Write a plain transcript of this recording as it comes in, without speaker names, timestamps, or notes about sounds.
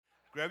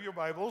Grab your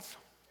Bibles,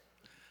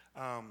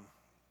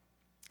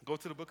 go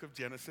to the book of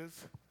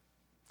Genesis,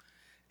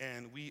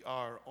 and we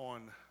are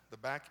on the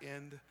back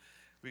end.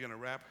 We're going to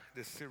wrap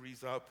this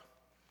series up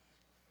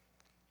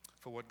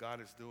for what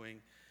God is doing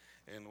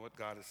and what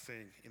God is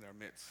saying in our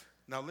midst.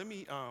 Now, let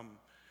me,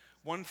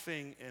 one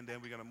thing, and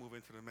then we're going to move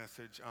into the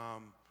message.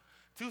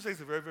 Tuesday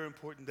is a very, very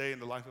important day in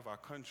the life of our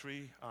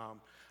country.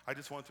 I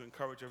just want to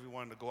encourage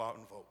everyone to go out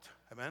and vote.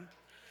 Amen?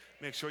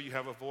 Make sure you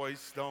have a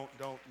voice. Don't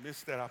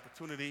miss that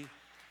opportunity.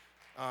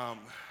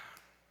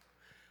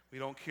 We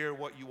don't care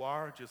what you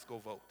are, just go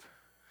vote.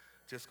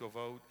 Just go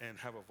vote and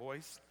have a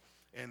voice.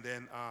 And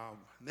then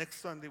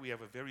next Sunday, we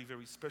have a very,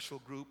 very special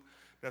group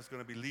that's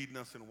going to be leading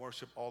us in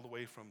worship all the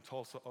way from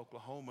Tulsa,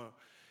 Oklahoma.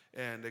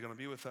 And they're going to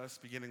be with us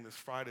beginning this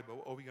Friday. But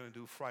what are we going to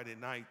do Friday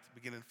night,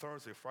 beginning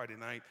Thursday, Friday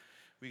night?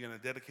 We're going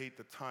to dedicate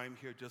the time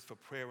here just for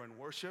prayer and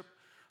worship.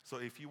 So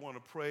if you want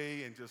to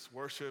pray and just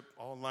worship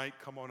all night,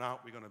 come on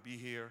out. We're going to be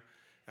here,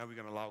 and we're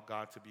going to allow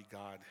God to be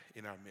God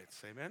in our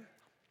midst. Amen?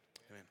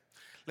 Amen.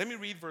 Let me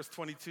read verse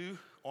 22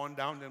 on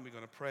down, then we're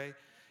going to pray.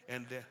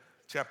 And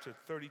chapter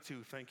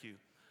 32, thank you.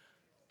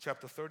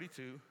 Chapter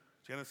 32,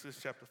 Genesis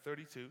chapter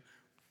 32,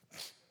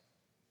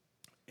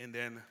 and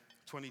then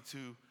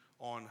 22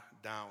 on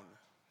down.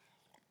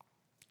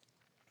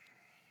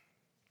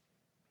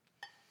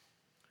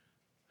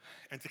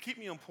 And to keep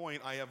me on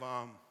point, I have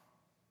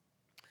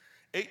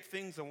 8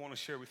 things I want to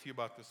share with you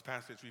about this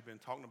passage. We've been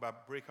talking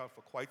about Breakout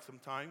for quite some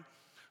time.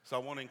 So I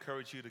want to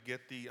encourage you to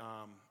get the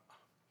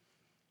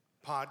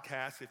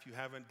podcast, if you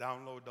haven't,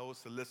 download those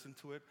to listen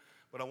to it.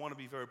 But I want to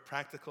be very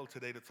practical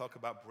today to talk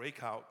about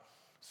Breakout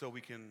so we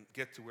can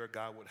get to where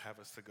God would have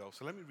us to go.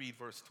 So let me read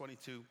verse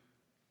 22.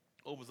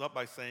 Opens up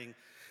by saying,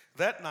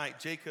 "That night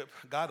Jacob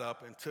got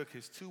up and took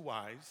his 2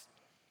 wives,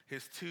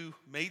 his 2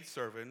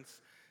 maidservants,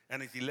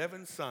 and his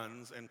 11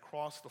 sons, and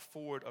crossed the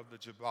ford of the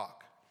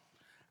Jabbok.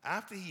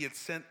 After he had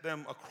sent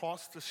them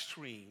across the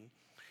stream,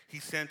 he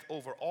sent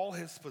over all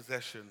his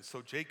possessions.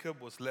 So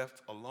Jacob was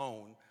left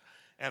alone,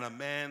 and a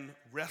man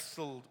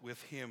wrestled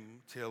with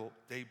him till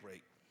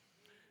daybreak.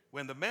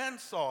 When the man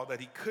saw that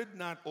he could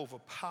not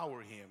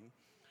overpower him,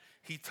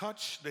 he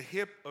touched the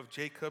hip of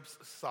Jacob's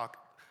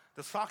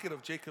the socket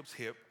of Jacob's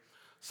hip,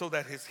 so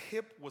that his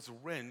hip was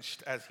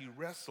wrenched as he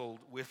wrestled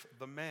with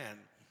the man.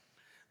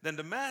 Then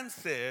the man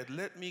said,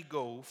 'Let me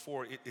go,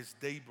 for it is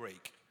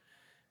daybreak.'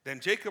 Then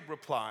Jacob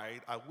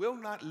replied, 'I will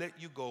not let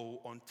you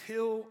go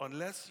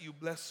unless you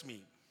bless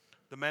me.'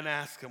 The man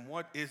asked him,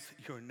 'What is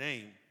your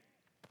name?'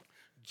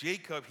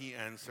 'Jacob,' he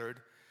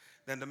answered.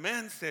 Then the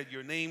man said,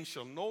 'Your name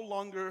shall no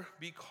longer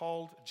be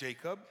called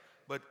Jacob,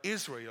 but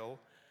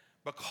Israel,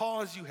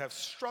 because you have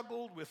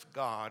struggled with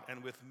God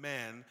and with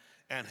man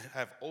and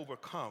have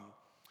overcome.'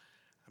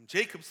 And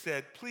Jacob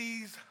said,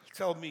 'Please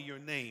tell me your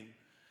name.'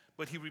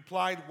 But he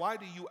replied, 'Why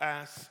do you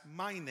ask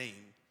my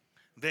name?'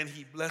 Then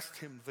he blessed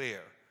him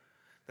there.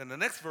 Then the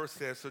next verse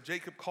says, 'So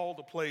Jacob called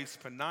the place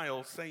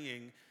Peniel,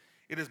 saying,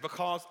 "It is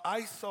because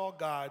I saw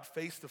God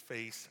face to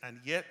face,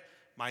 and yet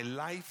my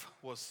life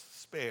was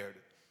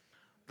spared."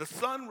 The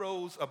sun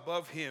rose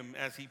above him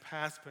as he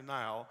passed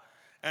Peniel,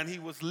 and he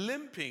was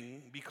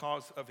limping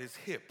because of his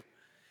hip.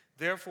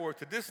 Therefore,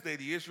 to this day,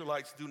 the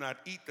Israelites do not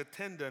eat the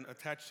tendon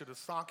attached to the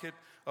socket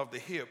of the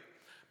hip,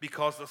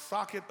 because the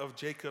socket of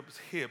Jacob's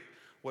hip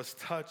was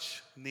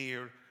touched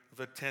near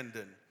the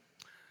tendon."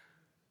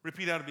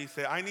 Repeat after me.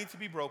 Say, "I need to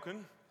be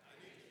broken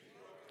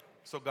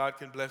so God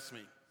can bless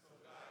me."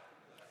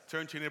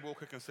 Turn to your neighbor real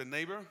quick and say,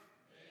 "Neighbor,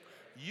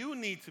 you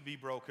need to be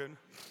broken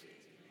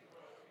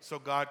so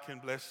God can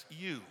bless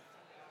you."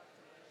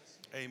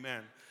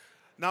 Amen.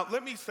 Now,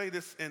 let me say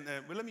this, and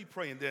let me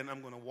pray, and then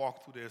I'm going to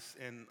walk through this,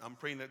 and I'm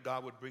praying that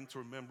God would bring to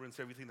remembrance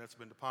everything that's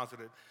been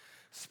deposited.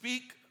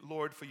 Speak,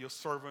 Lord, for your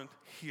servant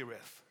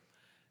heareth.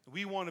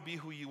 We want to be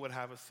who you would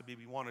have us to be.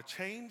 We want to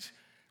change.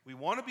 We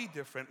want to be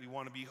different. We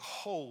want to be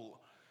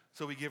whole.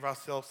 So we give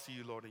ourselves to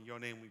you, Lord. In your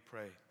name we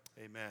pray.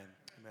 Amen.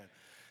 Amen.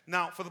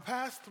 Now, for the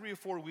past 3 or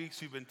 4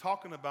 weeks, we've been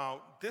talking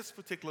about this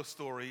particular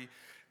story,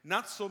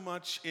 not so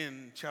much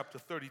in chapter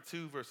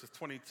 32, verses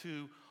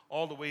 22,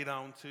 all the way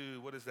down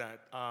to,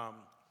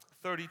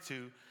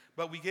 32,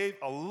 but we gave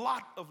a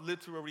lot of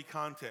literary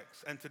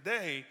context. And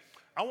today,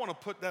 I want to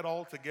put that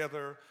all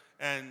together,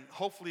 and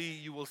hopefully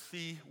you will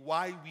see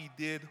why we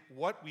did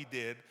what we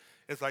did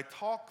as I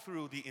talk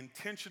through the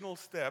intentional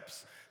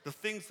steps, the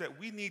things that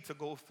we need to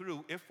go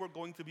through if we're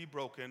going to be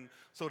broken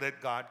so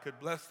that God could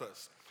bless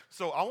us.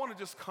 So I want to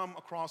just come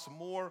across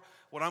more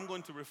what I'm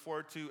going to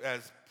refer to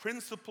as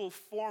principle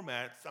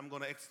formats. I'm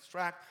going to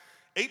extract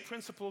 8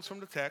 principles from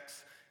the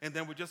text, and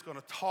then we're just going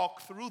to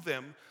talk through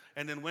them,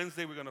 and then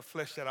Wednesday we're going to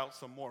flesh that out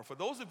some more. For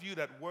those of you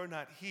that were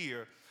not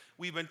here,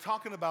 we've been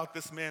talking about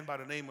this man by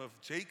the name of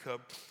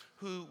Jacob,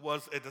 who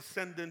was a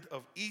descendant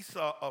of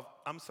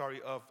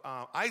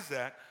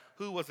Isaac,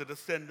 who was a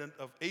descendant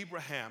of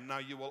Abraham. Now,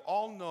 you will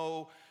all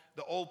know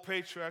the old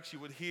patriarchs. You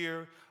would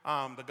hear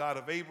the God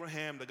of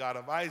Abraham, the God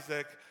of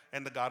Isaac,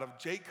 and the God of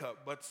Jacob.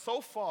 But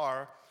so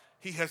far,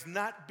 he has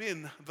not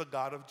been the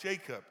God of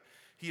Jacob.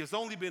 He has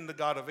only been the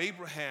God of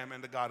Abraham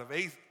and the God of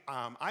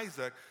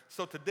Isaac.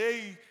 So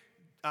today,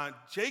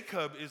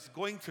 Jacob is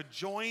going to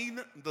join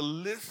the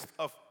list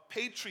of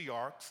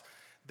patriarchs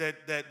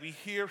that we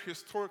hear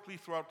historically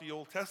throughout the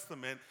Old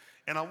Testament.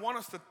 And I want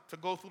us to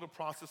go through the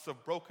process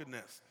of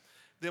brokenness.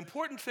 The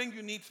important thing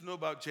you need to know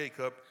about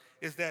Jacob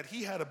is that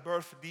he had a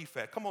birth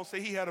defect. Come on,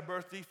 say he had a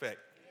birth defect.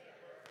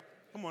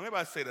 Come on,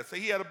 everybody say that. Say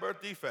he had a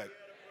birth defect.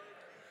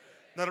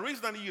 Now, the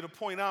reason I need you to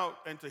point out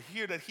and to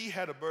hear that he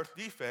had a birth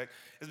defect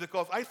is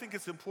because I think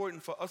it's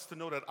important for us to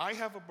know that I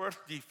have a birth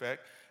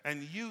defect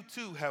and you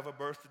too have a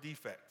birth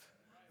defect.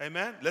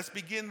 Amen? Let's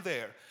begin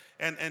there.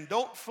 And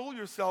don't fool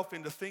yourself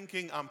into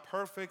thinking I'm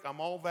perfect, I'm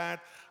all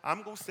that.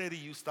 I'm going to say to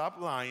you, stop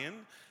lying,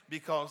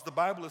 because the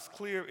Bible is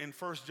clear in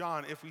 1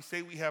 John. If we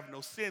say we have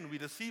no sin, we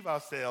deceive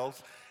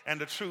ourselves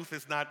and the truth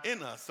is not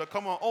in us. So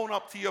come on, own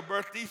up to your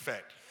birth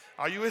defect.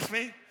 Are you with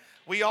me?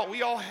 We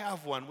all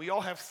have one. We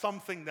all have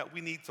something that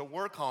we need to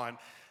work on.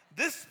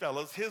 This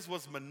fella's, his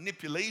was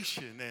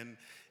manipulation,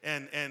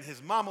 and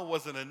his mama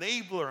was an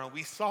enabler, and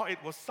we saw it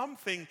was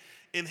something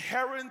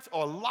inherent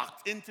or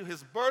locked into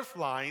his birth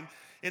line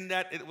in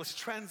that it was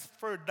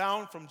transferred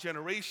down from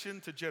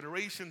generation to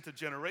generation to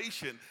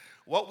generation.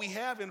 What we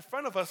have in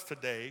front of us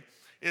today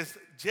is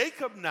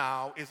Jacob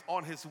now is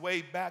on his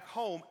way back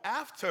home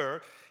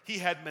after he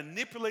had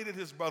manipulated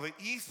his brother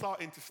Esau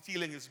into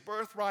stealing his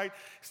birthright,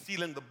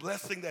 stealing the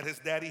blessing that his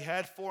daddy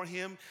had for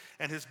him,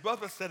 and his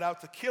brother set out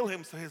to kill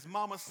him, so his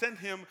mama sent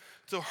him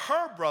to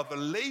her brother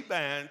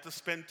Laban to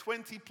spend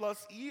 20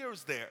 plus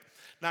years there.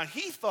 Now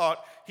he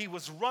thought he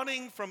was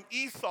running from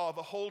Esau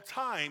the whole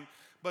time,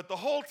 but the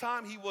whole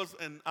time he was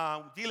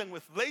dealing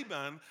with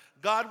Laban,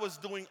 God was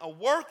doing a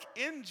work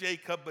in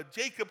Jacob, but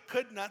Jacob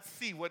could not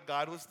see what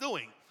God was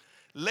doing.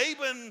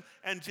 Laban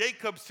and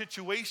Jacob's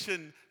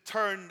situation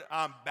turned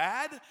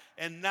bad,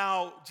 and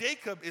now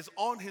Jacob is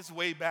on his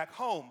way back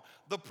home.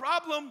 The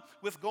problem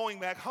with going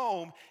back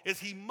home is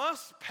he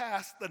must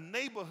pass the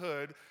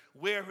neighborhood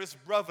where his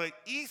brother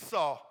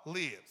Esau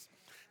lives.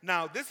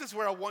 Now, this is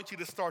where I want you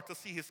to start to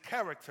see his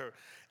character.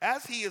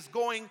 As he is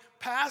going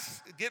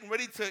past, getting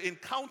ready to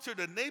encounter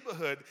the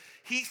neighborhood,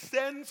 he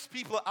sends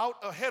people out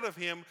ahead of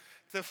him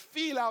to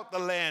feel out the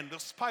land, to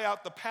spy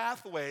out the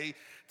pathway,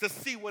 to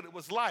see what it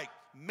was like.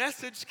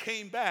 Message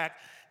came back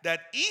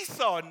that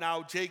Esau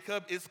now,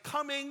 Jacob, is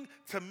coming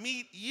to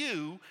meet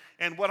you.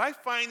 And what I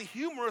find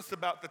humorous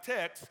about the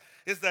text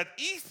is that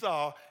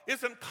Esau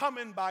isn't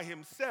coming by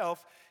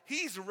himself.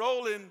 He's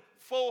rolling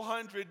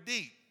 400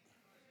 deep.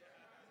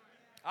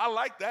 I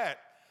like that.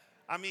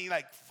 I mean,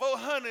 like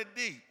 400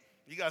 deep.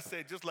 You got to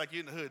say it just like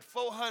you're in the hood.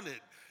 400.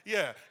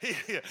 Yeah.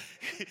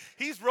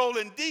 He's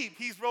rolling deep.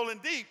 He's rolling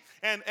deep.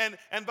 And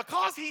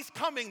because he's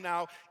coming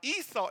now,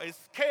 Esau is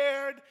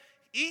scared.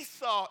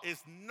 Esau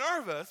is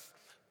nervous.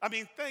 I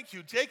mean, thank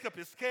you. Jacob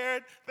is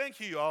scared. Thank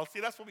you, y'all.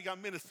 See, that's what we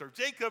got minister.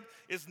 Jacob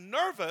is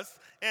nervous.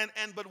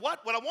 But what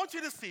I want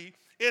you to see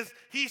is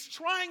he's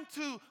trying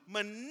to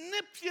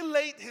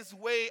manipulate his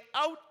way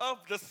out of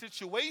the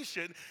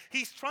situation.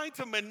 He's trying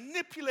to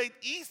manipulate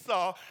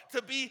Esau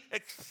to be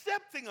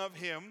accepting of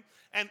him.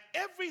 And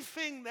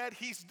everything that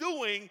he's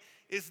doing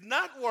is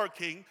not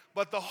working,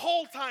 but the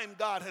whole time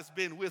God has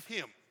been with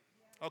him.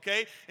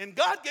 Okay? And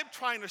God kept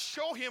trying to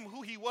show him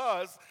who he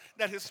was,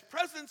 that his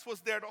presence was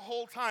there the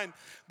whole time.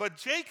 But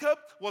Jacob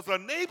was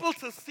unable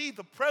to see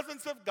the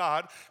presence of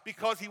God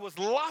because he was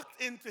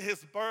locked into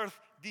his birth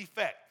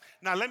defect.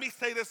 Now, let me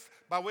say this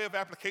by way of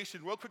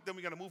application real quick, then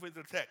we're going to move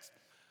into the text.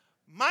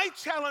 My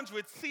challenge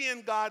with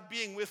seeing God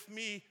being with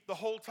me the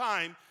whole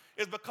time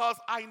is because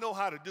I know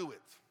how to do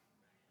it.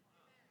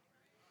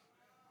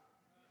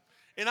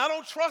 And I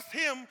don't trust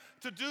him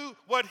to do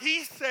what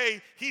he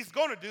say he's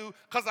going to do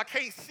because I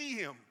can't see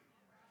him.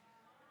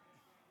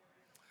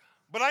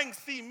 But I can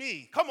see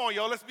me. Come on,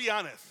 y'all, let's be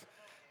honest.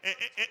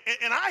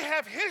 And I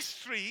have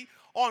history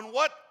on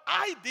what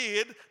I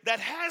did that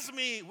has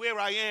me where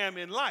I am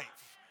in life.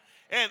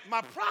 And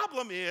my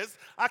problem is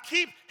I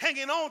keep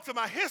hanging on to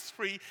my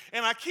history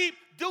and I keep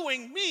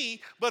doing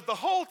me, but the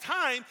whole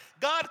time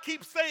God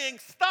keeps saying,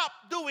 stop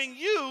doing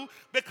you,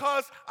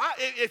 because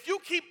if you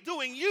keep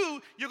doing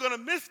you, you're going to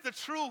miss the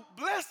true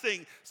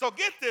blessing. So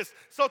get this.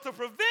 So to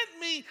prevent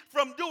me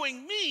from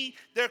doing me,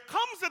 there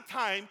comes a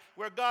time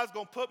where God's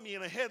going to put me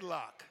in a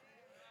headlock.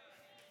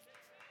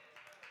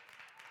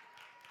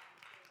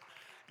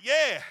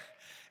 Yeah.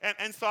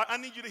 And so I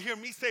need you to hear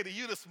me say to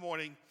you this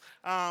morning,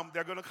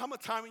 there's going to come a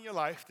time in your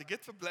life to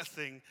get to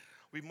blessing,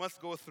 we must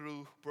go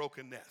through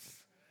brokenness.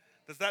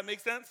 Does that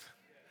make sense?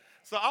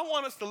 So I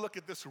want us to look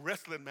at this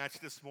wrestling match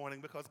this morning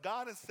because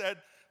God has said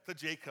to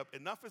Jacob,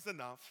 enough is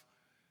enough.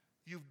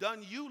 You've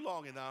done you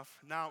long enough.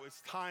 Now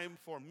it's time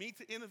for me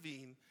to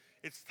intervene.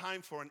 It's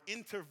time for an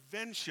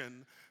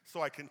intervention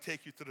so I can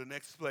take you to the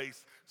next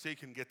place so you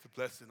can get the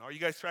blessing. Are you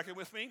guys tracking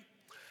with me?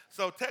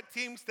 So tech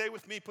team, stay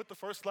with me. Put the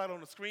first slide on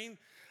the screen.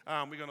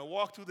 We're going to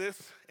walk through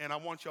this, and I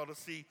want y'all to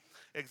see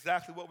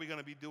exactly what we're going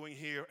to be doing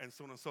here and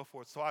so on and so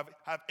forth. So I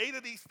have 8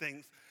 of these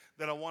things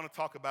that I want to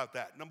talk about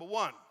that. Number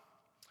 1,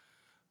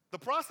 the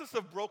process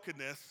of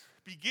brokenness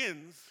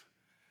begins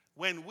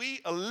when we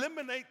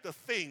eliminate the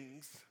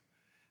things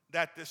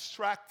that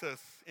distract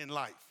us in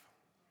life.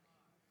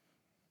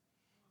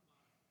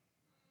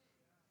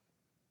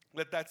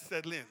 Let that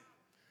settle in.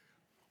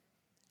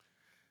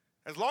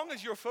 As long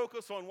as you're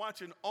focused on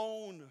watching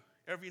OWN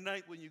every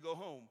night when you go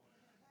home,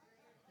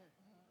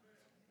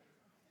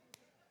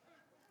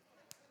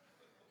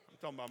 I'm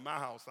talking about my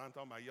house, I'm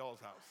talking about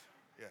y'all's house.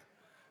 Yeah.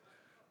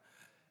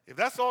 If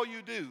that's all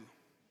you do,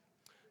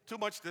 too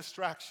much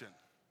distraction,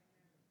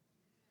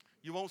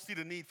 you won't see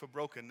the need for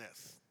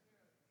brokenness.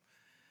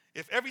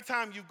 If every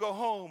time you go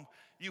home,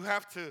 you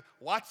have to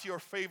watch your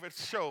favorite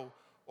show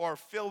or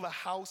fill the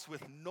house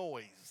with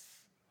noise,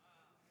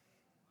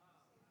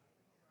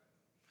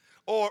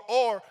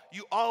 or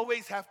you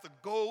always have to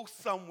go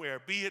somewhere,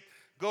 be it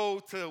go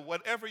to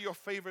whatever your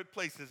favorite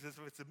place is. If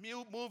it's the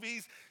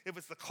movies, if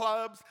it's the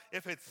clubs,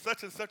 if it's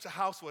such and such a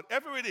house,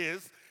 whatever it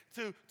is,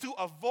 to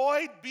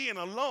avoid being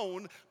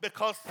alone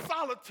because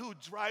solitude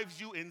drives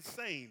you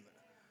insane.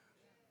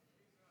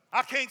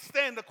 I can't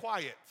stand the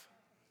quiet.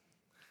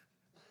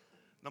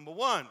 Number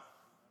one,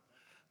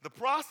 the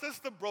process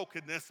of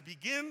brokenness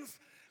begins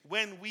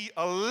when we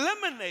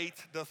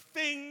eliminate the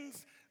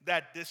things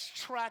that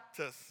distract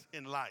us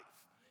in life.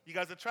 You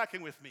guys are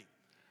tracking with me.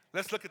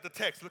 Let's look at the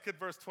text. Look at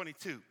verse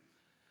 22.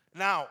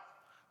 Now,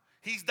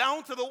 he's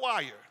down to the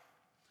wire.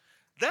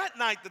 That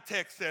night, the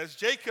text says,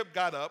 Jacob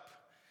got up.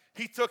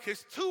 He took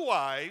his 2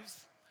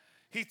 wives.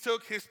 He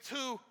took his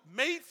 2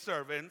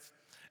 maidservants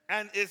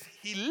and his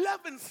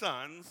 11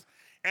 sons,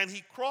 and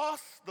he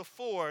crossed the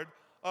ford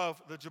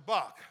of the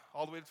Jabbok,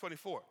 all the way to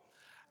 24.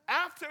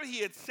 After he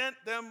had sent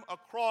them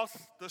across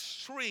the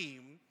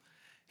stream,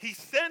 he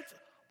sent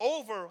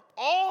over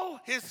all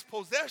his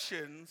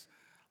possessions.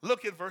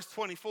 Look at verse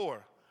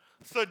 24.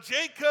 So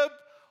Jacob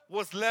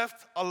was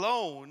left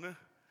alone,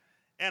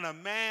 and a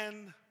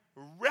man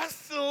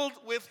wrestled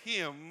with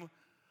him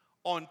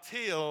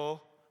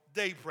until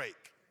daybreak.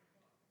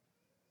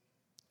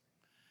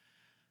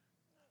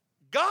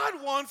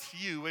 God wants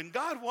you and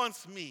God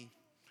wants me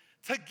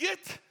to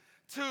get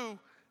to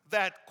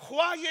that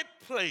quiet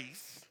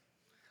place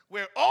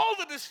where all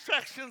the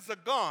distractions are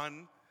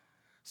gone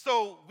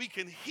so we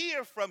can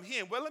hear from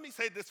him. Well, let me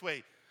say it this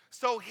way.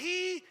 So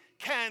he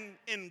can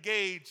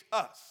engage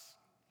us.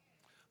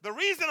 The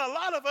reason a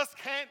lot of us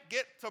can't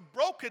get to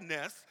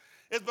brokenness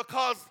is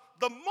because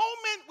the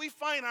moment we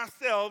find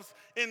ourselves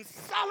in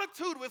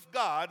solitude with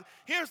God,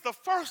 here's the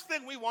first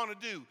thing we want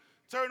to do.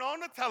 Turn on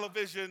the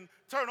television,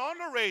 turn on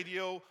the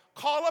radio,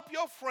 call up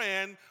your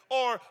friend,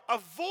 or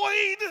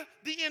avoid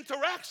the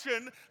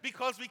interaction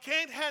because we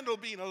can't handle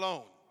being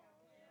alone.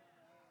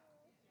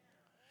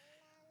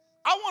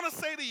 I want to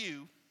say to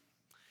you,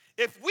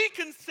 if we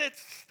can sit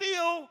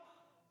still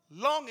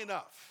long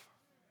enough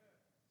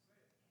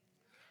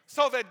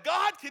so that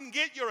God can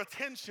get your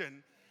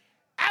attention,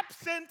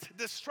 absent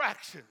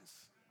distractions.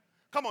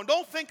 Come on,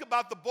 don't think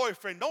about the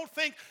boyfriend. Don't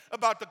think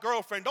about the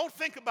girlfriend. Don't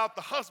think about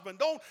the husband.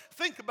 Don't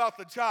think about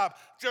the job.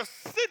 Just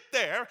sit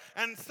there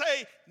and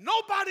say,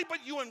 nobody but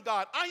you and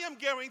God. I am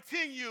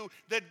guaranteeing you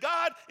that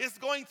God is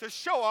going to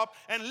show up,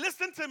 and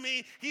listen to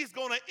me, he's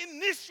going to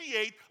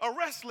initiate a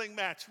wrestling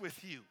match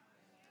with you.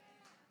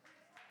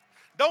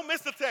 Don't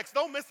miss the text.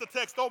 Don't miss the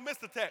text. Don't miss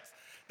the text.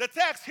 The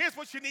text, here's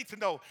what you need to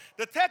know.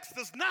 The text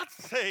does not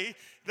say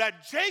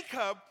that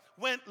Jacob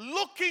went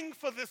looking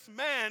for this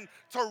man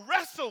to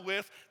wrestle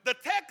with. The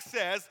text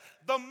says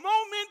the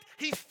moment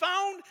he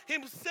found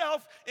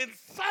himself in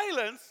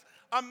silence,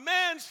 a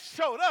man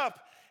showed up.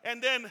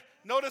 And then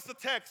notice the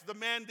text. The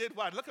man did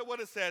what? Look at what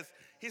it says.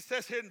 He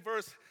says here in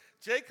verse,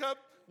 Jacob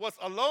was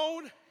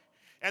alone.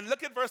 And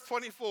look at verse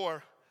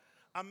 24.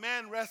 A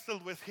man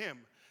wrestled with him.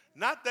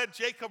 Not that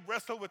Jacob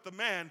wrestled with the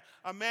man,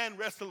 a man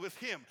wrestled with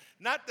him.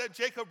 Not that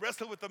Jacob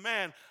wrestled with the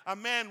man, a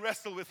man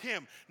wrestled with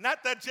him.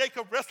 Not that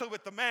Jacob wrestled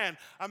with the man,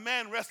 a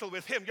man wrestled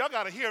with him. Y'all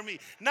got to hear me.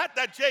 Not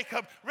that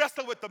Jacob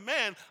wrestled with the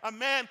man, a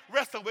man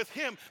wrestled with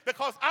him.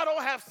 Because I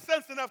don't have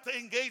sense enough to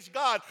engage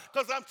God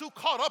because I'm too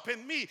caught up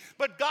in me.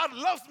 But God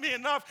loves me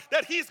enough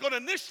that he's going to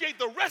initiate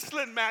the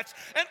wrestling match.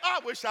 And I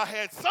wish I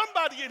had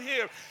somebody in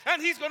here.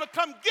 And he's going to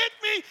come get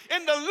me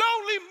in the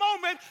lonely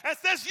moment and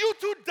says, you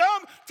too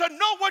dumb to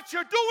know what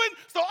you're doing.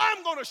 So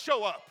I'm going to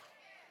show up.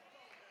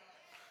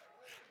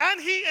 And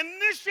he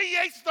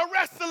initiates the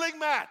wrestling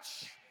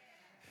match.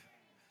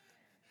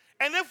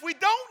 And if we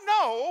don't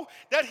know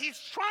that he's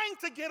trying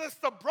to get us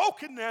to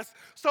brokenness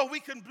so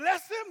we can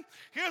bless him,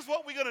 here's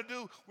what we're going to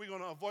do. We're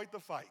going to avoid the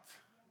fight.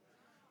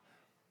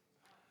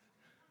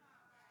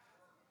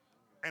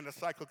 And the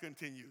cycle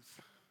continues.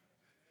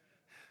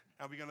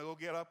 And we're going to go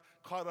get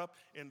caught up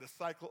in the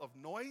cycle of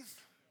noise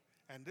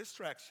and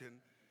distraction,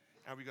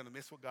 and we're going to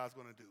miss what God's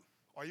going to do.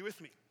 Are you with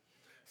me?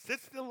 Sit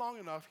still long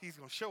enough, he's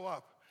going to show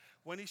up.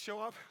 When he show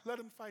up, let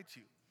him fight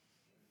you.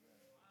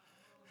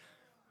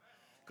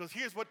 Because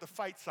here's what the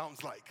fight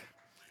sounds like.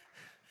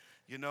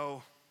 You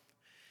know,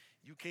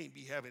 you can't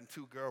be having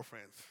 2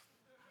 girlfriends.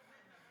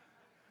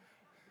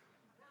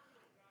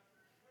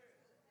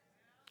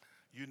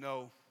 You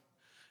know,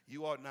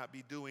 you ought not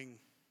be doing.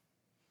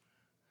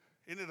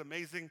 Isn't it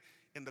amazing?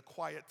 in the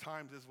quiet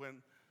times is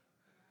when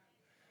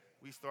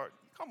we start,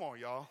 come on,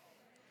 y'all.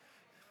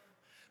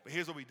 But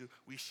here's what we do.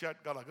 We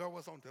shut God, like, oh,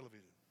 what's on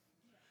television?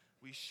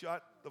 We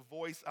shut the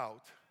voice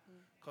out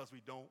because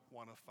we don't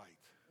want to fight.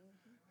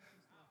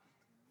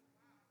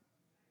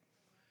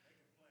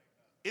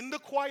 In the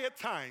quiet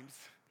times,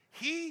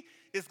 he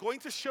is going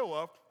to show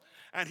up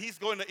and he's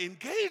going to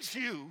engage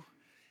you.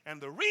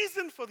 And the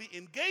reason for the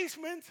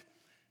engagement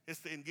is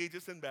to engage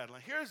us in battle.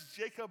 Now, here's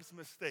Jacob's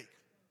mistake.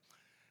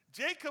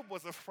 Jacob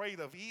was afraid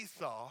of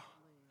Esau,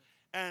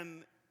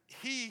 and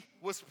he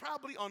was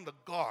probably on the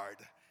guard.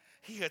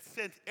 He had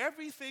sent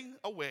everything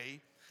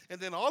away, and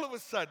then all of a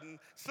sudden,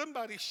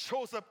 somebody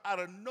shows up out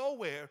of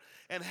nowhere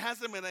and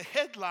has him in a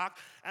headlock,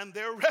 and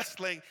they're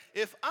wrestling.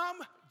 If I'm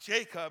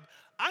Jacob,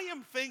 I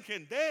am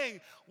thinking, dang,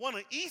 one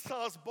of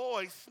Esau's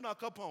boys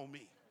snuck up on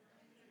me.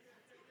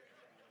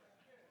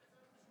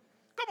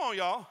 Come on,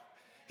 y'all.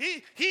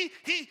 He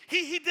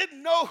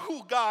didn't know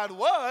who God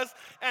was,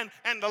 and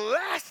the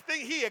last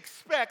thing he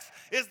expects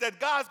is that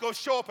God's going to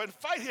show up and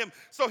fight him.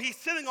 So he's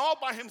sitting all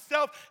by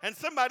himself, and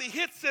somebody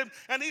hits him,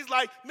 and he's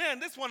like, man,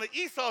 this one of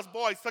Esau's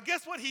boys. So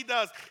guess what he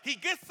does? He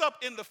gets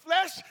up in the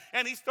flesh,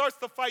 and he starts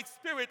to fight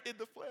spirit in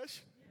the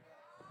flesh.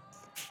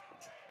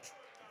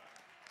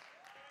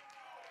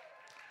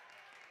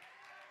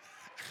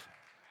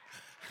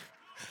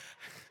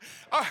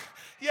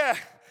 Yeah.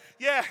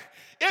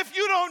 If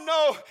you don't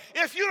know,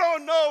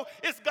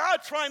 it's God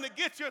trying to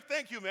get your,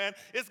 thank you, man.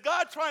 It's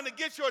God trying to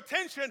get your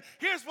attention.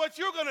 Here's what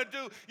you're going to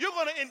do. You're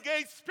going to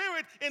engage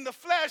spirit in the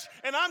flesh,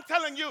 and I'm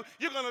telling you,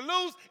 you're going to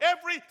lose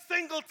every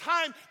single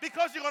time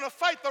because you're going to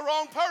fight the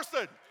wrong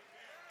person.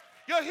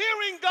 You're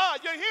hearing God,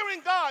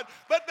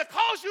 but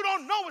because you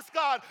don't know it's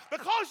God,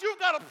 because you've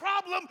got a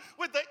problem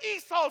with the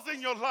Esau's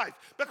in your life,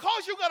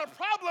 because you've got a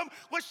problem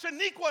with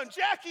Shaniqua and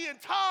Jackie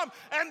and Tom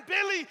and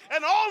Billy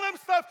and all them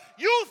stuff,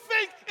 you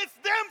think it's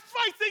them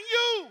fighting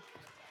you.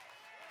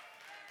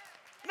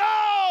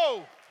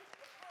 No.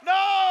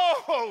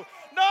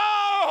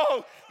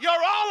 You're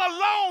all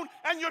alone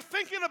and you're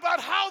thinking about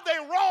how they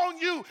wrong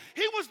you.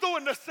 He was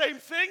doing the same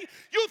thing.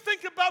 You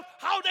think about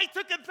how they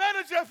took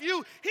advantage of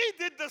you. He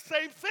did the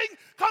same thing.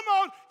 Come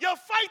on, you're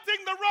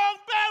fighting the wrong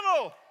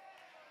battle.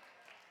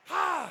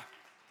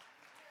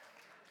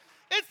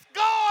 It's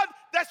God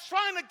that's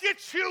trying to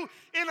get you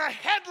in a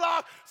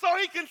headlock so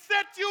he can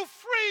set you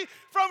free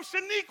from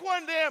Shaniqua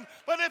and them.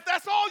 But if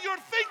that's all you're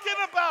thinking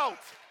about,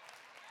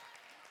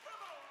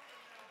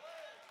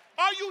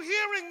 are you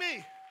hearing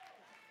me?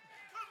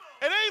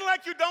 It ain't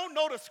like you don't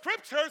know the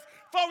scriptures,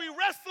 for we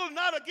wrestle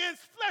not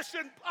against flesh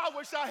and, I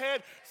wish I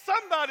had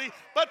somebody,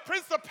 but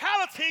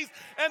principalities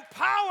and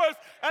powers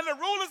and the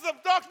rulers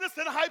of darkness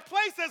in high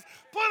places.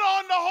 Put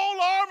on the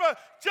whole armor,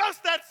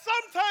 just that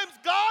sometimes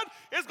God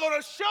is going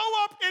to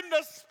show up in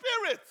the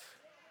spirit.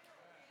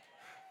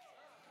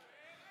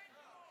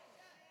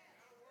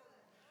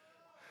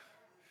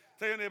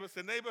 Tell your neighbor,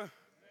 say, neighbor,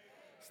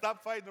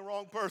 stop fighting the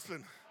wrong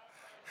person.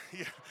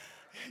 Yeah.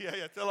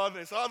 Tell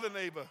other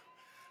neighbor.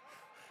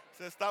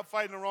 Say, stop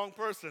fighting the wrong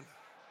person.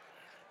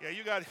 Yeah,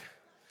 you got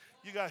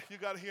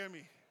to hear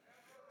me.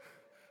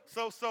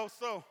 So,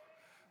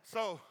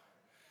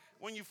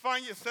 when you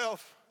find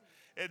yourself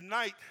at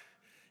night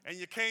and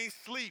you can't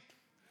sleep,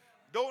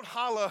 don't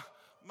holler,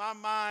 my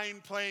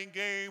mind playing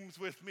games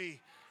with me.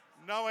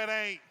 No, it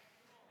ain't.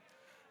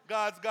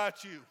 God's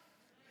got you,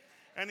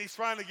 and he's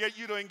trying to get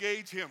you to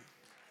engage him.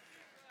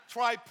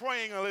 Try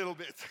praying a little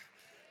bit.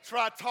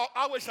 Try talk.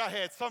 I wish I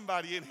had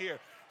somebody in here.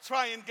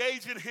 Try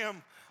engaging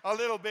him a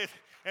little bit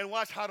and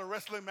watch how the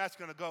wrestling match is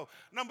going to go.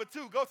 Number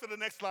 2, go to the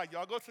next slide,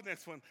 y'all. Go to the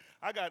next one.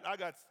 I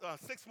got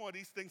 6 more of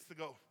these things to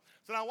go.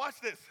 So now watch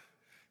this.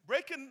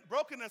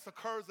 Brokenness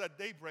occurs at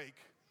daybreak.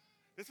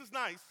 This is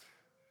nice.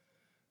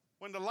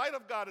 When the light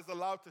of God is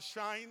allowed to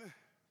shine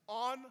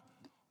on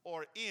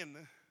or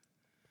in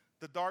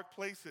the dark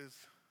places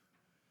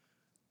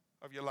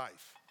of your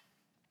life.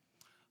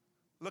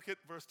 Look at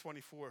verse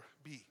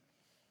 24b.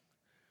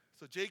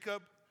 So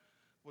Jacob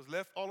was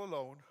left all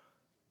alone,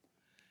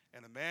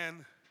 and a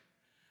man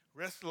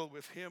wrestled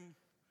with him.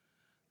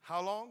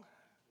 How long?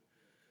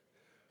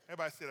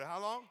 Everybody say that.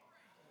 How long?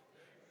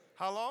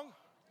 How long?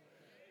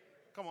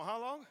 Come on, how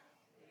long?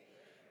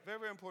 Very,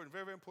 very important,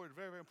 very, very important,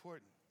 very, very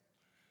important.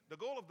 The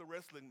goal of the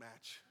wrestling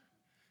match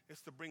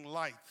is to bring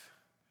light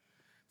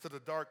to the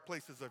dark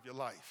places of your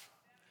life.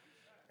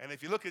 And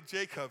if you look at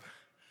Jacob,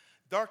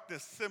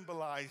 darkness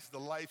symbolized the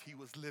life he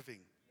was living.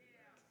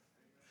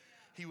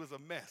 He was a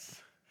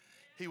mess.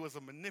 He was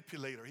a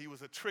manipulator. He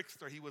was a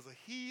trickster. He was a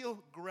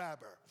heel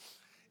grabber.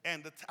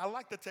 And I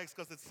like the text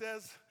because it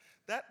says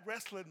that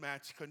wrestling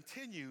match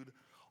continued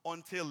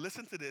until,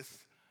 listen to this,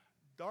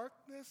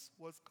 darkness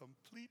was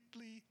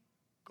completely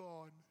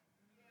gone.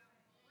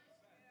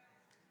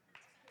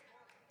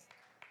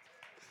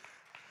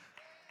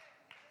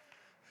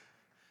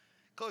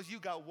 Because you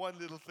got one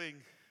little thing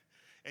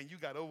and you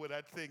got over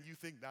that thing, you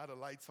think now the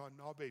light's on.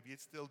 No, baby,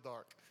 it's still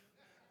dark.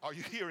 Are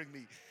you hearing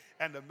me?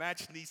 And the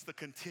match needs to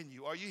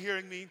continue. Are you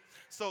hearing me?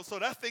 So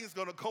that thing's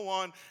going to go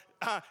on.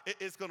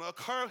 it's going to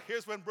occur.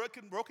 Here's when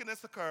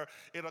brokenness occurs.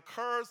 It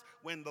occurs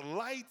when the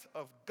light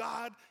of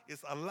God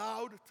is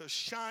allowed to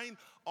shine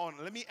on,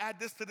 let me add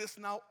this to this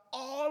now,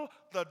 all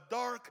the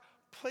dark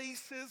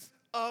places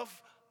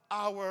of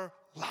our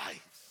lives.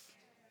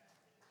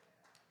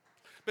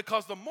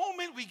 Because the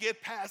moment we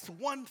get past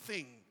one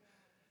thing,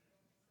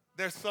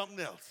 there's something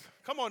else.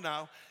 Come on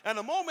now. And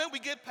the moment we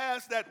get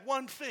past that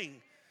one thing,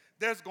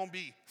 there's going to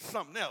be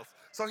something else.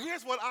 So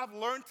here's what I've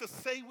learned to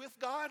say with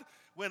God.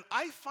 When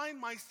I find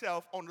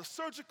myself on the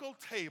surgical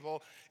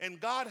table and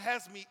God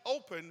has me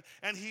open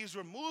and he's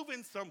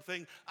removing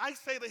something, I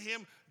say to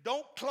him,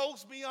 don't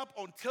close me up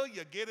until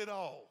you get it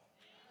all.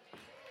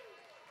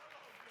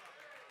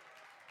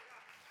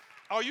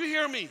 Are you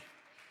hearing me?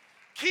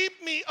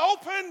 Keep me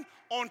open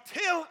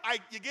until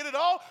you get it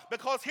all,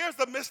 because here's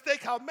the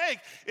mistake I'll make,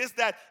 is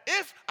that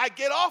if I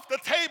get off the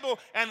table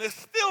and it's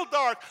still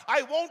dark,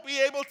 I won't be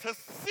able to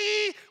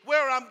see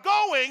where I'm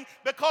going,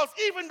 because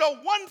even though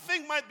one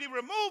thing might be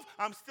removed,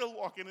 I'm still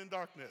walking in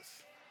darkness.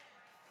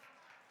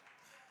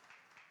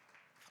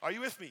 Are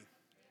you with me?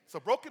 So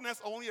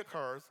brokenness only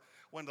occurs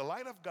when the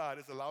light of God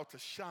is allowed to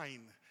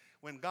shine,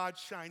 when God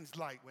shines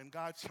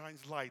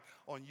light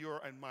on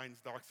your and mine's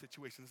dark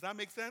situations. Does that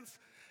make sense?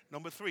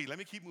 Number 3, let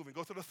me keep moving.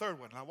 Go to the third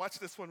one. Now watch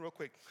this one real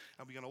quick.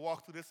 And we're going to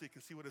walk through this so you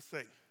can see what it's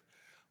saying.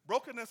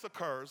 Brokenness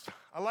occurs,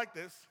 I like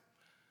this,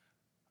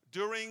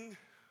 during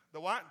the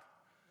what?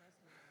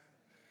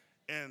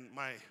 And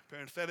my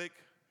parenthetic,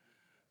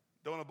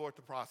 don't abort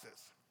the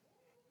process.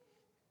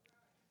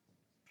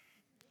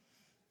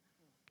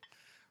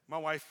 My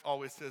wife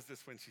always says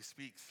this when she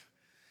speaks,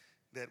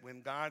 that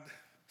when God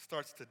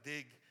starts to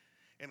dig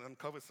and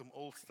uncover some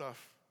old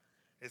stuff,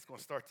 it's going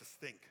to start to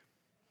stink.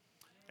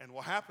 And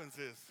what happens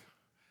is,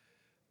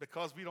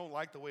 because we don't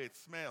like the way it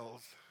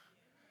smells,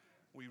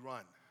 we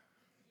run.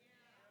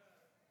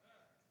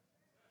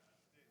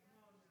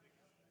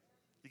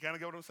 You kind of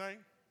get what I'm saying?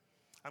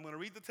 I'm going to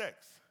read the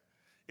text.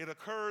 It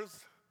occurs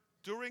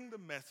during the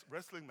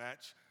wrestling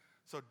match,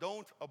 so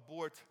don't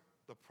abort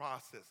the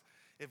process.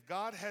 If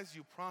God has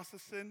you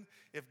processing,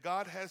 if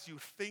God has you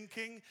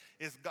thinking,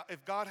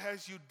 if God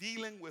has you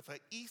dealing with an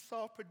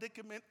Esau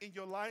predicament in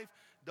your life,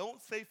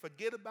 don't say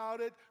forget about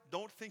it.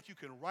 Don't think you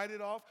can write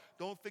it off.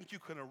 Don't think you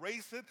can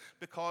erase it,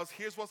 because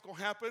here's what's going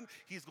to happen.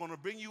 He's going to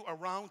bring you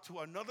around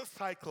to another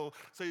cycle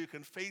so you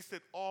can face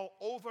it all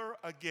over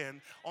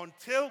again.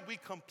 Until we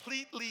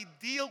completely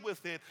deal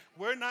with it,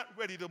 we're not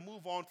ready to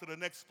move on to the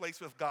next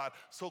place with God.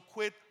 So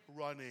quit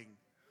running.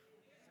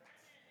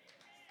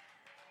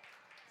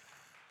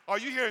 Are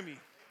you hearing me?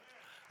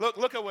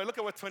 Look at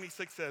what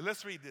 26 says.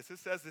 Let's read this. It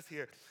says this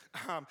here.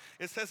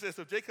 It says this: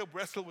 so Jacob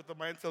wrestled with the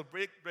man until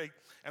break,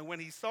 and when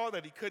he saw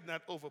that he could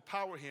not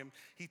overpower him,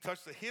 he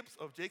touched the hips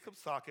of Jacob's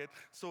socket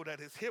so that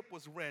his hip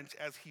was wrenched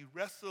as he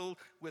wrestled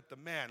with the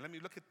man. Let me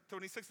look at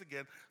 26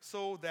 again.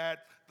 So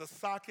that the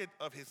socket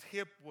of his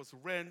hip was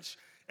wrenched,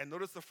 and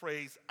notice the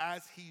phrase,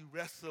 as he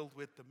wrestled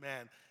with the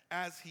man.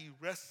 As he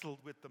wrestled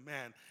with the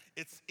man.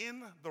 It's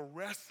in the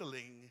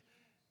wrestling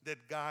that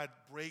God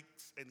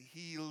breaks and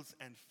heals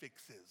and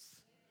fixes.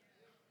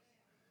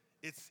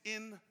 It's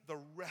in the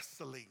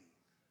wrestling.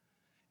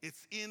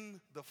 It's in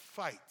the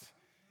fight.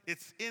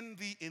 It's in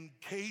the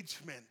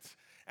engagement.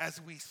 As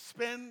we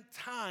spend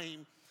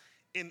time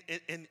in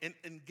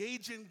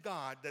engaging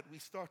God, that we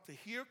start to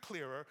hear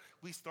clearer,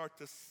 we start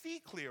to see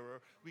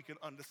clearer, we can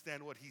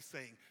understand what he's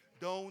saying.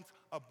 Don't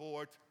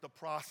abort the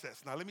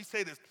process. Now, let me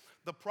say this.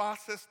 The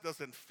process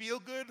doesn't feel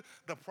good.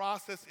 The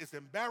process is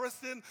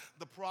embarrassing.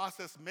 The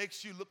process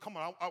makes you look, come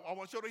on, I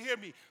want you to hear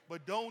me.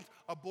 But don't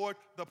abort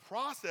the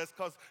process,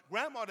 because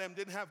grandma them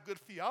didn't have good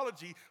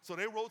theology, so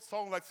they wrote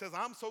songs like says,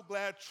 I'm so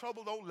glad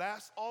trouble don't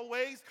last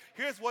always.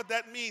 Here's what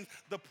that means.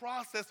 The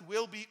process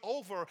will be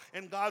over,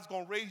 and God's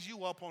going to raise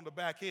you up on the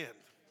back end.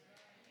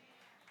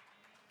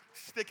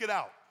 Stick it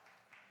out.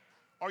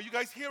 Are you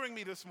guys hearing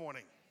me this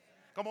morning?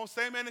 Come on,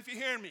 say amen if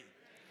you're hearing me.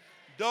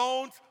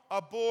 Don't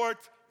abort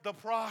the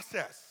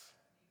process.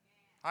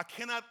 I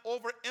cannot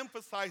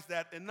overemphasize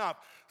that enough.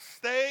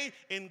 Stay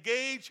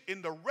engaged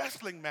in the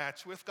wrestling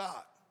match with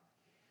God.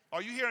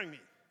 Are you hearing me?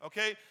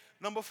 Okay.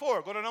 Number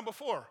 4. Go to number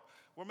 4.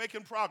 We're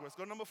making progress.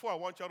 Go to number 4. I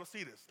want y'all to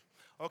see this.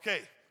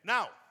 Okay.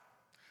 Now,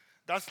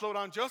 gotta slow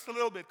down just a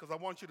little bit, because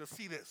I want you to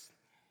see this.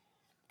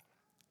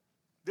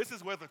 This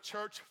is where the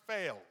church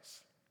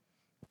fails.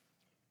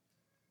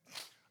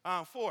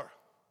 4.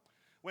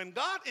 When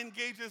God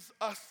engages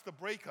us to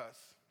break us,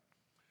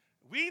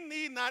 we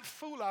need not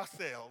fool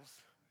ourselves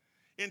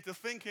into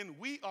thinking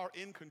we are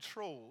in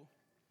control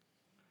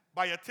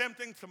by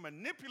attempting to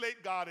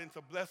manipulate God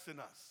into blessing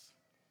us.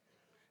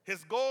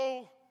 His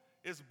goal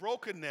is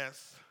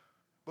brokenness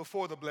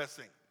before the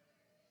blessing.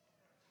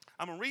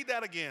 I'm going to read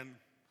that again.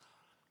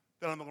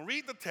 Then I'm going to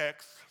read the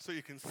text so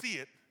you can see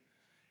it,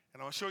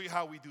 and I'll show you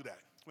how we do that.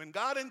 When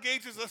God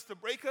engages us to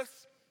break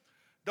us,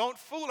 don't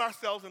fool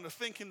ourselves into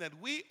thinking that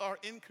we are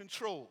in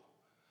control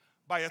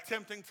by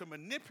attempting to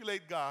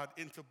manipulate God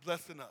into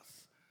blessing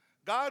us.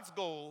 God's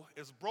goal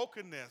is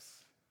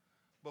brokenness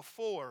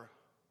before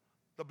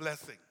the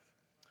blessing.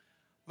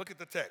 Look at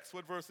the text.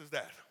 What verse is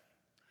that?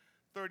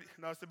 30.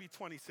 No, it's to be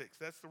 26.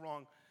 That's the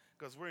wrong,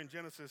 because we're in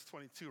Genesis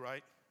 22,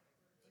 right?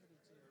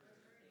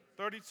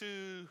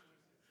 32,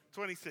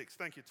 26.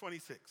 Thank you,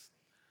 26.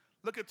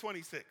 Look at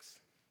 26.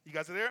 You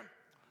guys are there?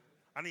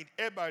 I need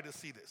everybody to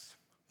see this.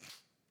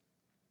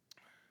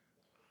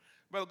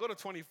 Well, go to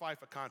 25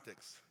 for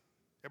context.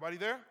 Everybody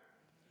there?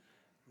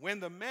 When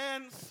the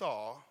man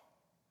saw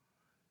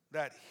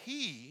that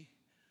he,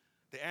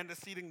 the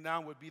antecedent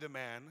noun would be the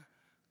man,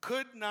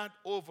 could not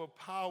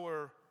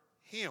overpower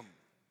him.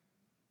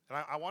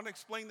 And I want to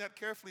explain that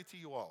carefully to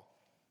you all,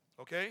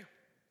 okay?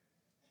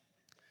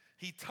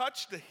 He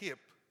touched the hip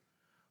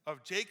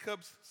of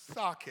Jacob's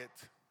socket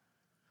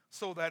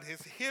so that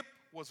his hip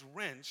was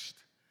wrenched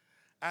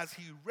as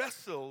he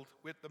wrestled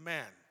with the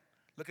man.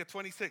 Look at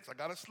 26. I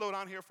got to slow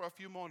down here for a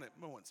few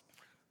moments.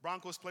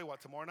 Broncos play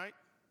what, tomorrow night?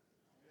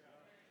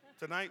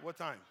 Tonight, what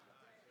time?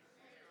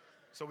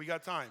 So we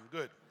got time,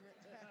 good.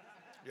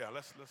 Yeah,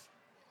 let's.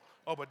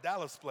 Oh, but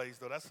Dallas plays,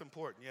 though. That's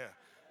important,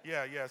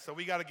 yeah. So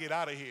we got to get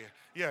out of here.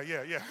 Yeah.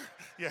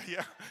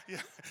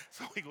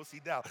 So we go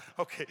see Dallas.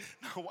 Okay,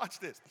 now watch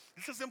this.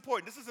 This is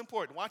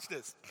important. Watch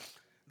this.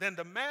 Then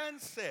the man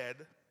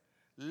said,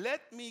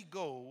 "Let me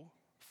go,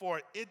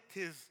 for it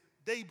is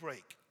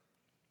daybreak."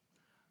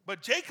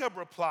 But Jacob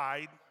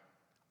replied,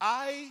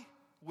 "I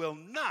will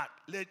not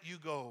let you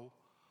go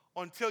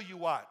until you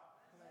what?"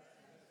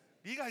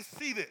 You guys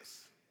see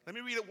this? Let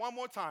me read it one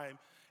more time,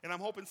 and I'm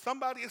hoping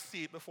somebody will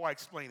see it before I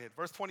explain it.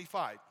 Verse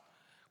 25.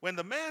 When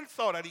the man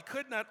saw that he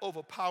could not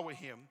overpower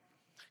him,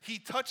 he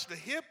touched the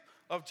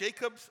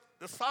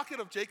socket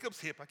of Jacob's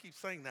hip, I keep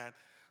saying that,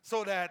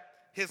 so that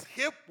his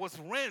hip was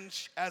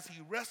wrenched as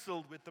he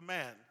wrestled with the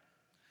man.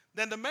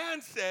 Then the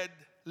man said,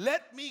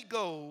 "Let me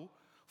go,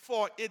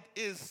 for it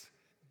is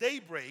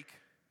daybreak."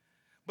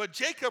 But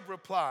Jacob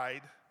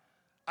replied,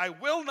 "I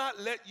will not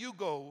let you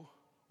go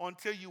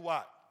until you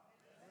what?"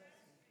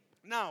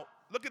 Now,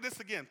 look at this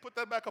again. Put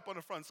that back up on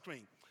the front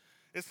screen.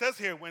 It says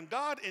here, when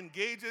God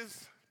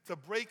engages to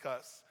break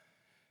us,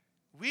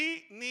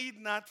 we need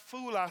not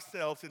fool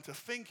ourselves into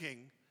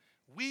thinking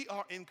we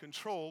are in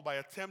control by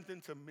attempting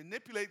to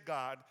manipulate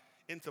God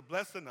into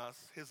blessing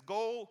us. His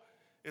goal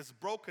is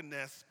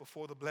brokenness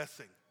before the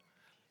blessing.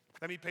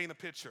 Let me paint a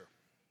picture.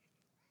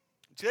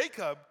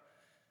 Jacob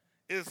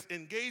is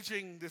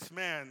engaging this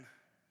man,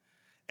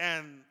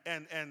 and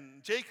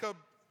Jacob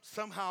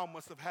somehow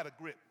must have had a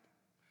grip.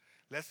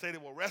 Let's say they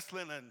were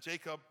wrestling and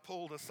Jacob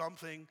pulled or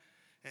something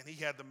and he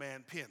had the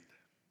man pinned.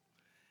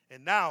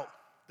 And now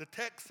the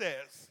text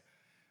says,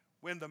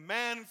 when the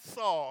man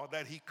saw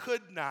that he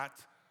could not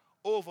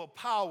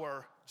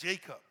overpower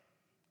Jacob,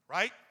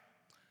 right?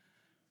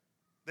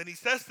 Then he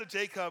says to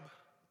Jacob,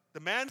 the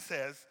man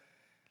says,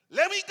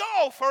 "Let me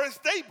go, for it's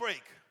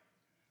daybreak."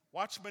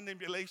 Watch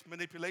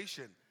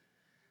manipulation.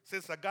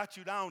 Since I got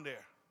you down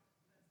there,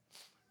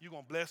 you're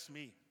going to bless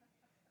me.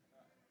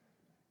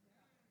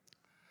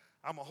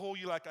 I'm going to hold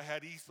you like I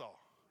had Esau.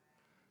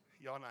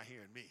 Y'all not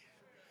hearing me.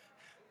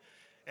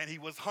 And he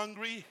was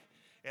hungry,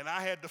 and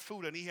I had the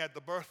food, and he had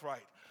the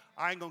birthright.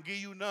 I ain't going to give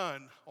you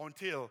none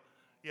until,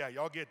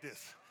 y'all get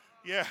this.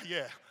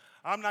 Yeah.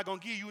 I'm not going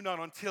to give you none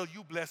until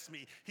you bless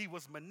me. He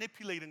was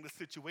manipulating the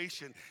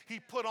situation. He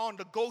put on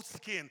the goat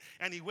skin,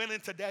 and he went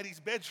into Daddy's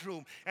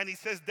bedroom, and he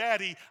says,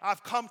 "Daddy,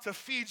 I've come to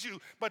feed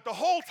you." But the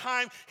whole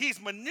time,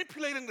 he's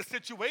manipulating the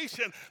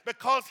situation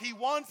because he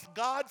wants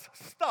God's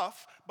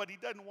stuff, but he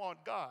doesn't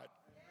want God.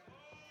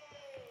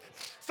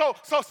 So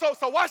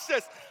watch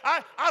this.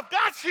 I've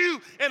got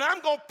you, and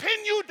I'm going to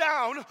pin you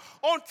down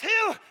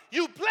until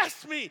you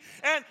bless me.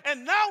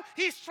 And now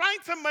he's trying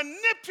to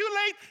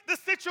manipulate the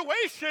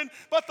situation,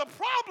 but the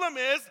problem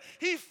is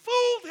he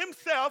fooled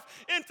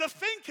himself into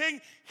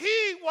thinking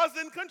he was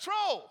in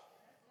control.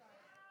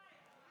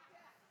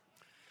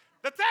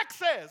 The text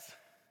says,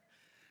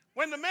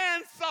 when the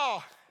man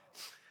saw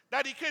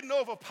that he couldn't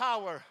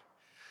overpower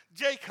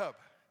Jacob,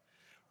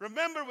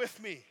 remember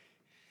with me,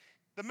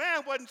 the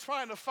man wasn't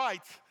trying to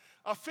fight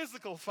a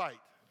physical fight.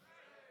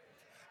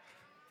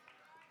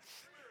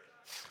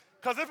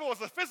 Because if it was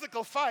a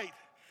physical fight,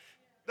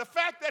 the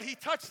fact that he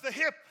touched the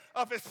hip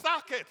of his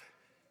socket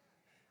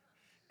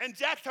and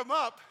jacked him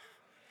up,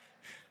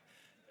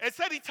 it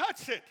said he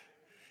touched it.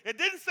 It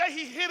didn't say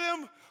he hit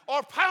him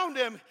or pound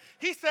him.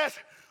 He says,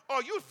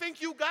 "Oh, you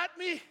think you got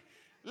me?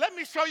 Let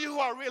me show you who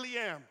I really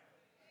am."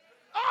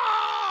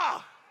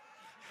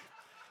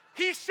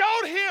 He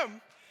showed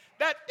him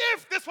that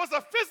if this was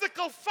a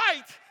physical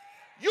fight,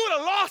 you'd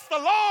have lost a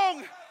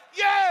long,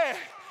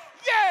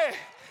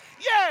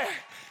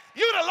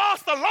 you'd have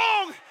lost a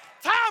long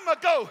time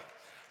ago.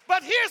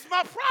 But here's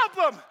my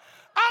problem.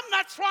 I'm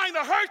not trying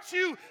to hurt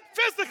you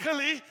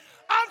physically.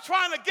 I'm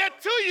trying to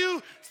get to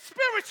you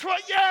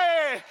spiritually.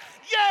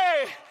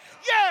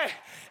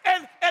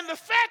 And the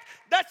fact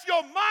that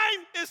your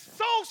mind is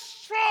so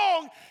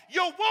strong,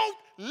 you won't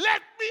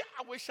let me.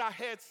 I wish I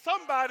had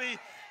somebody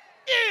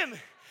in.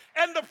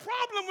 And the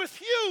problem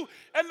with you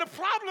and the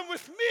problem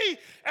with me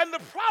and the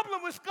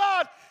problem with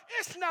God,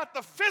 it's not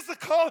the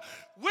physical.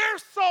 We're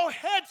so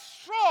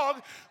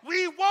headstrong,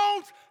 we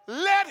won't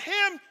let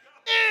him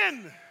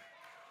in.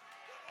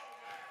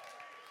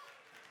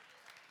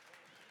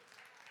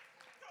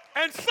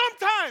 And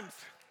sometimes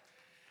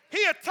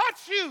he'll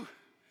touch you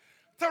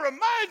to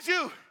remind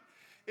you,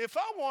 if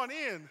I want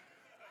in,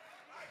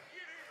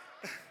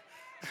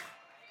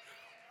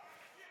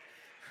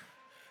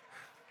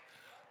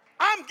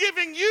 I'm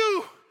giving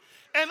you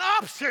an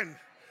option.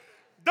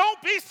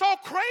 Don't be so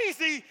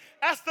crazy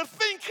as to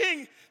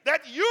thinking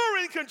that you're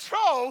in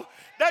control,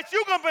 that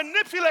you're going to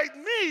manipulate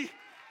me.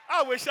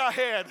 I wish I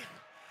had.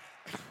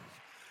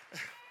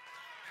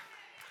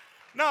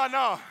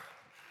 No.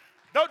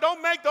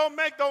 Don't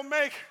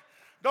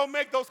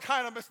make those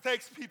kind of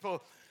mistakes,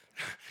 people.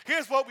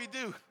 Here's what we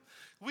do.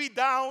 We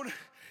down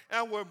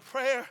and we're in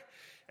prayer.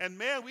 And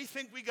man, we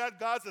think we got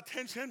God's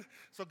attention.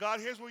 So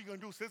God, here's what you're going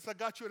to do. Since I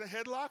got you in a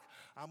headlock,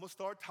 I'm going to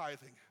start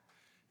tithing.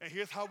 And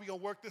here's how we're going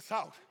to work this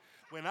out.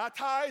 When I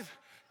tithe,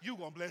 you're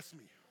going to bless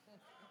me.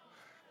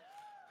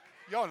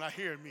 Y'all not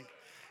hearing me.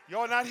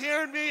 Y'all not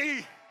hearing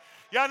me.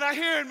 Y'all not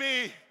hearing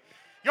me.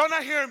 Y'all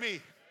not hearing me.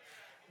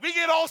 We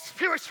get all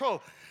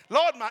spiritual.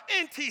 Lord, my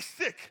auntie's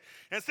sick.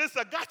 And since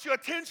I got your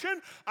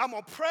attention, I'm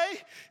going to pray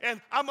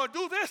and I'm going to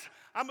do this.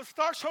 I'm going to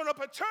start showing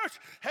up at church.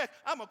 Heck,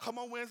 I'm going to come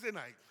on Wednesday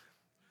night.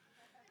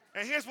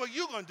 And here's what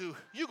you're going to do.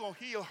 You're going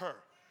to heal her.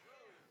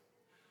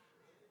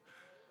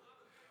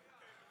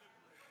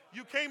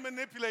 You can't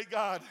manipulate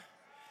God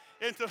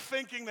into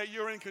thinking that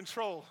you're in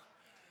control.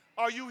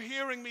 Are you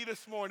hearing me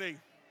this morning?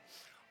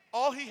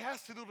 All he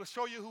has to do to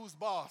show you who's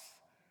boss.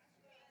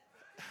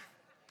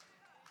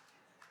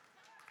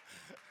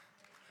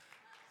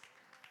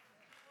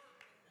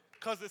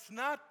 Because it's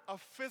not a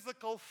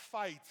physical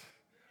fight.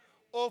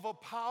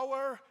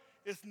 Overpower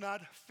is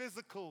not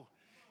physical.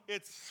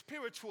 It's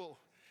spiritual.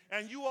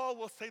 And you all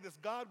will say this,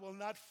 God will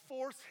not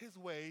force his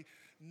way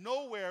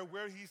nowhere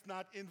where he's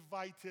not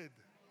invited.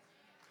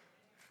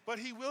 But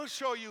he will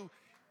show you,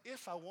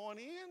 if I want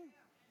in,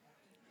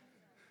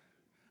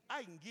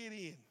 I can get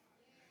in.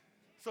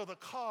 So the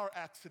car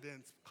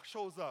accident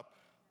shows up,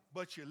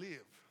 but you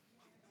live.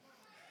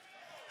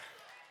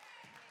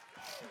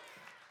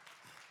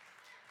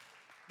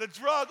 The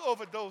drug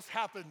overdose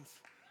happens,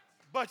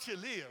 but you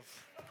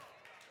live.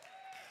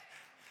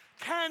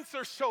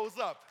 Cancer shows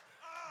up,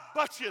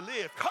 but you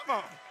live. Come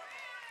on.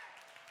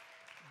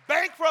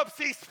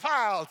 Bankruptcy's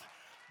filed,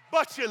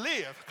 but you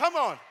live. Come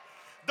on.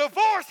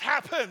 Divorce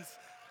happens,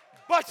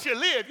 but you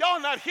live.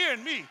 Y'all not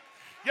hearing me.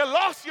 You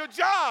lost your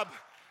job,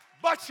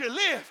 but you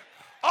live.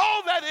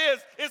 All that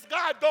is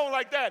God going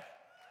like that.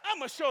 I'm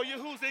going to show you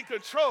who's in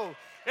control.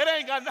 It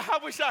ain't got,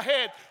 I wish I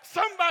had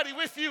somebody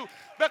with you,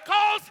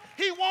 because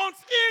he wants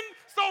in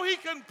so he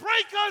can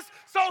break us,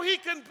 so he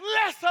can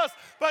bless us.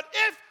 But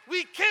if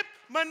we keep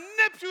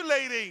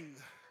manipulating,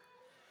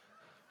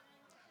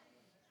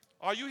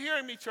 are you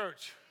hearing me,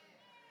 church?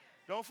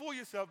 Don't fool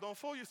yourself. Don't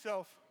fool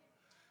yourself.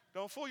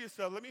 Don't fool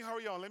yourself. Let me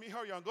hurry on.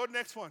 Go to the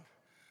next one.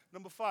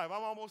 Number 5.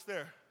 I'm almost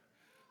there.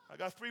 I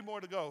got 3 more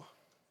to go.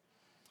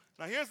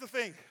 Now, here's the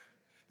thing.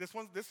 This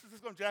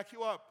is going to jack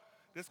you up.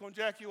 This is going to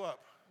jack you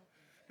up.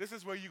 This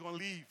is where you're going to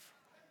leave.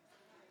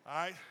 All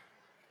right?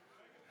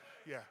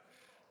 Yeah.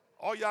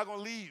 All y'all going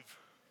to leave.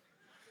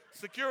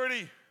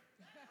 Security.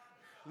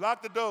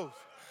 Lock the doors.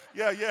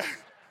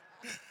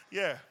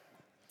 Yeah.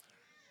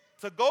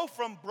 To go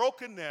from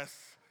brokenness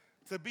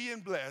to being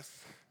blessed,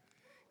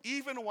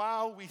 even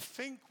while we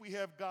think we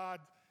have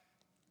God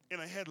in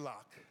a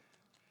headlock,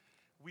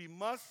 we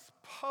must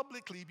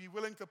be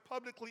willing to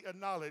publicly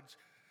acknowledge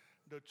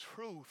the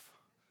truth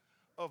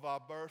of our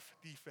birth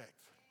defect.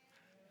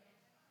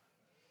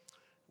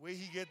 Where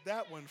he get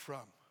that one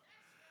from?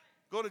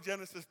 Go to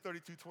Genesis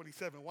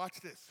 32:27. Watch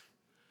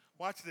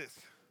this.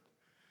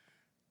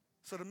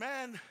 So the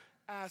man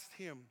asked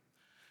him,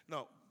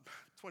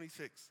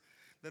 26.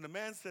 Then the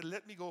man said,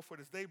 let me go, for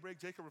this daybreak.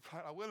 Jacob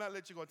replied, I will not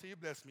let you go until you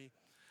bless me.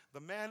 The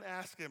man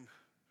asked him,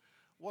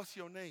 what's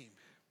your name?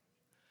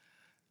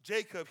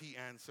 Jacob, he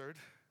answered.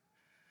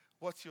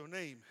 What's your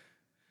name?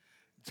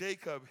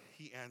 Jacob,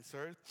 he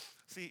answered.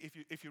 See,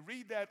 if you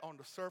read that on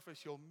the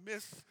surface, you'll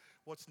miss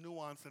what's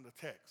nuanced in the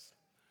text.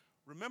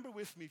 Remember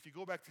with me, if you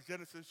go back to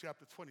Genesis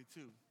chapter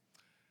 22,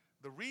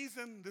 the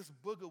reason this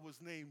booger was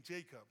named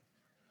Jacob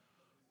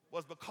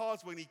was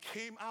because when he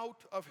came out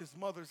of his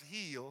mother's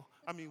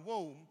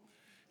womb,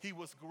 he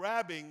was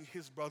grabbing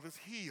his brother's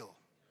heel.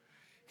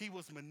 He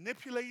was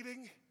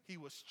manipulating, he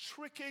was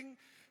tricking,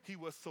 he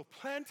was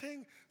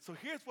supplanting. So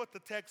here's what the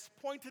text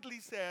pointedly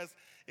says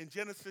in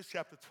Genesis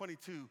chapter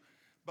 22.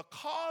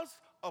 Because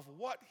of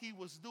what he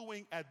was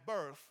doing at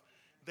birth,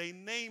 they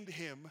named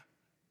him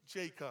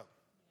Jacob.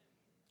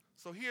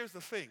 So here's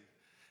the thing.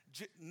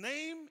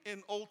 Name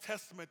in Old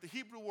Testament, the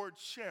Hebrew word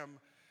Shem,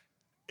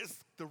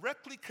 is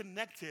directly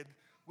connected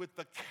with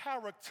the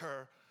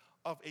character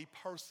of a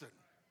person.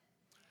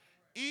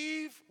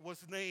 Eve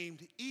was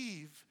named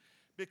Eve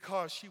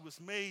because she was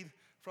made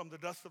from the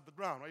dust of the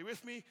ground. Are you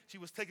with me? She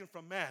was taken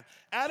from man.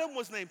 Adam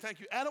was named, thank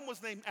you, Adam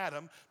was named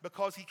Adam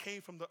because he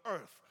came from the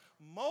earth.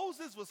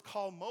 Moses was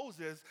called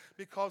Moses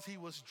because he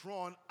was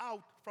drawn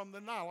out from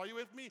the Nile. Are you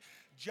with me?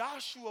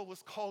 Joshua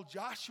was called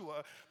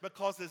Joshua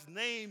because his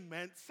name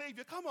meant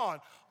Savior. Come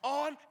on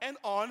and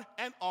on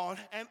and on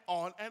and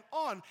on and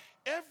on.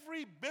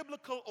 Every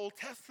biblical Old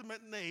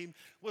Testament name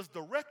was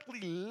directly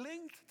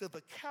linked to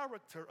the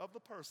character of the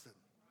person.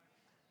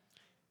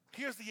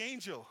 Here's the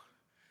angel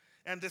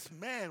and this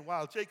man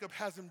while Jacob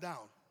has him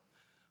down.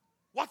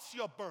 What's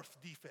your birth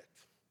defect?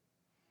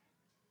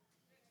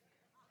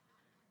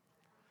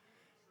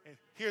 And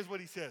here's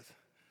what he says.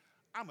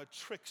 I'm a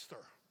trickster.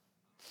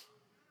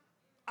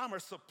 I'm a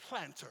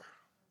supplanter.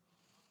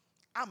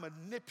 I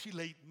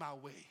manipulate my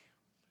way.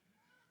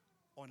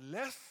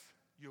 Unless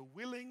you're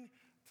willing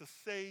to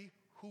say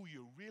who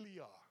you really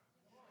are.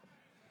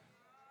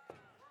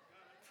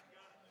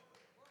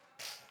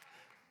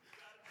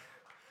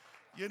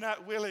 You're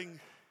not willing.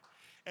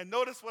 And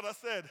notice what I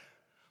said.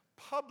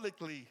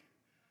 Publicly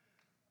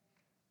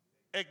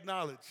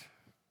acknowledge.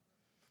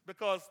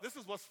 Because this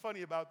is what's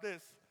funny about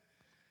this.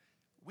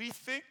 We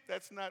think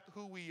that's not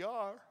who we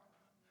are.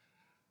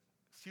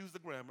 Excuse the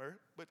grammar,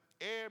 but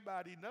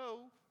everybody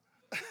know.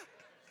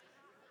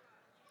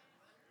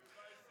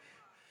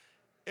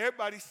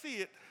 Everybody see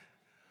it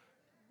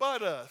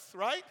but us,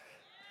 right?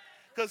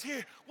 Because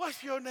here,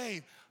 what's your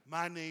name?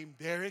 My name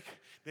Derek.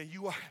 Then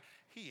you are.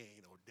 He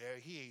ain't no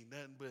Derek. He ain't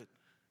nothing but.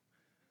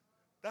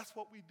 That's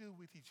what we do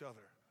with each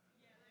other.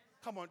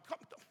 Come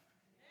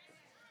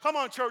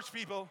on, church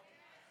people.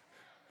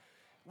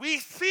 We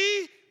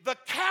see the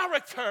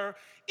character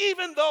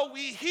even though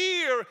we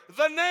hear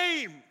the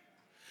name.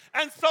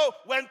 And so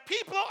when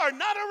people are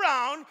not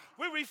around,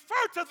 we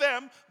refer to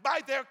them by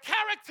their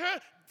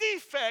character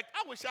defect.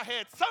 I wish I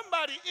had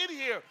somebody in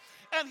here.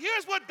 And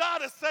here's what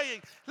God is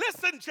saying.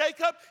 Listen,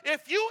 Jacob,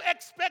 if you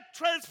expect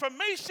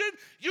transformation,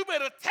 you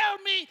better tell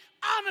me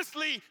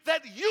honestly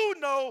that you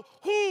know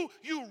who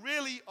you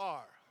really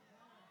are.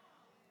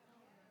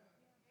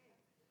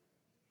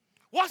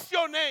 What's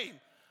your name?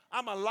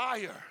 I'm a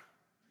liar.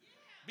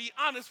 Be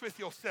honest with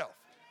yourself.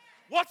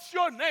 What's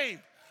your name?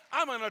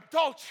 I'm an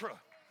adulterer.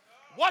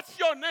 What's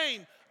your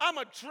name? I'm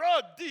a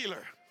drug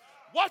dealer.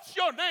 What's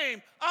your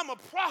name? I'm a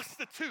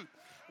prostitute.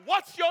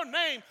 What's your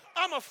name?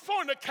 I'm a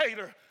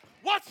fornicator.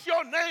 What's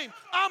your name?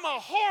 I'm a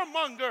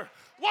whoremonger.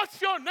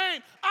 What's your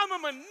name? I'm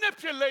a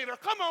manipulator.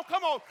 Come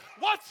on.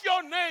 What's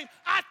your name?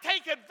 I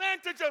take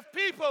advantage of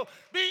people.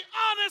 Be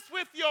honest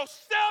with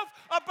yourself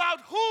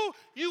about who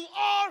you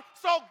are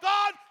so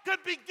God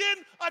could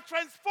begin a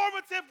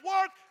transformative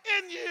work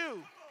in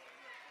you.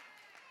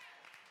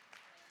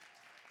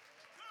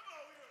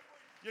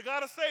 You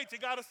got to say it. You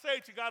got to say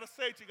it. You got to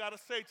say it. You got to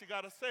say it. You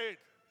got to say it.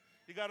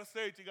 You got to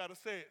say it. You got to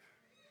say it.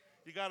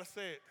 You got to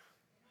say it.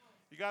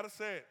 You got to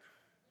say it.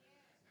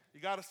 You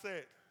got to say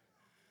it.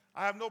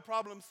 I have no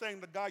problem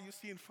saying the guy you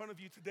see in front of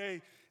you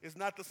today is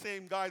not the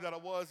same guy that I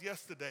was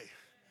yesterday.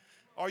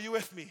 Are you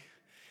with me?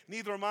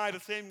 Neither am I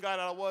the same guy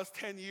that I was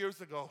 10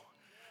 years ago.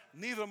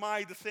 Neither am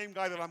I the same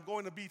guy that I'm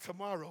going to be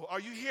tomorrow. Are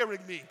you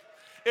hearing me?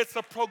 It's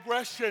a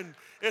progression.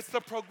 It's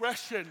a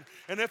progression.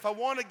 And if I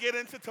want to get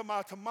into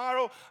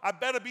tomorrow, I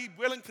better be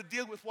willing to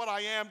deal with what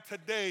I am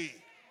today.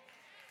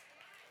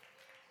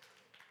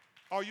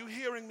 Are you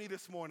hearing me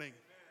this morning?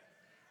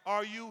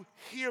 Are you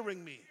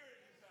hearing me?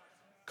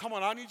 Come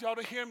on, I need y'all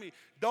to hear me.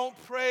 Don't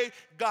pray,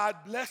 God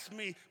bless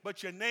me,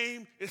 but your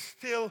name is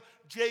still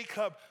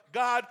Jacob.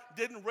 God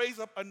didn't raise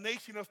up a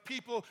nation of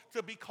people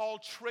to be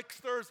called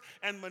tricksters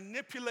and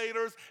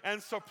manipulators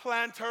and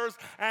supplanters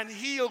and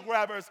heel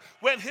grabbers.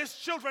 When his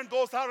children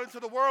goes out into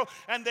the world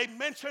and they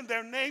mention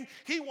their name,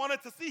 he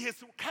wanted to see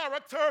his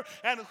character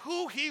and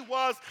who he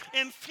was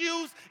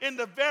infused in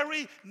the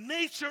very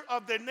nature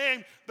of their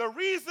name. The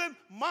reason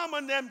Mama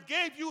and them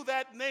gave you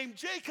that name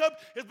Jacob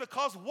is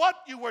because what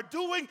you were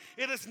doing,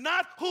 it is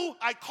not who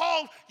I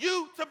called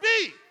you to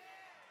be.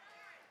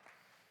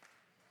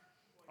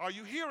 Are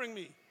you hearing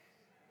me?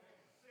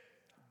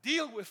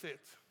 Deal with it.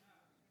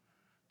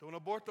 Don't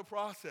abort the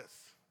process.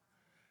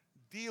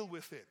 Deal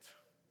with it.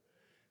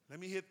 Let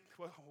me hit,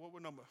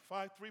 what number?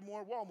 5, 3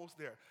 more. We're almost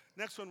there.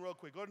 Next one real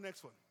quick. Go to the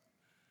next one.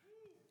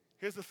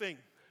 Here's the thing.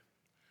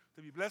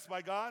 To be blessed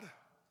by God,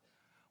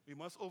 we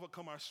must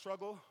overcome our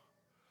struggle,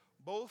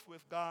 both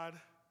with God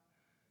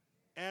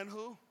and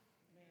who?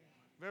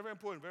 Very, very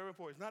important, very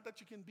important. It's not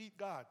that you can beat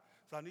God.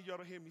 So I need y'all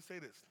to hear me say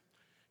this.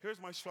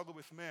 Here's my struggle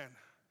with man.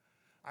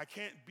 I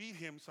can't beat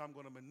him, so I'm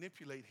going to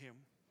manipulate him.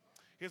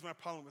 Here's my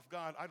problem with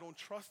God. I don't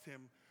trust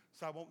him,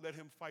 so I won't let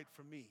him fight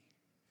for me.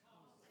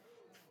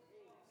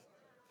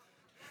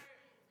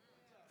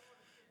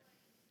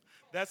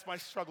 That's my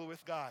struggle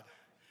with God.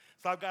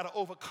 So I've got to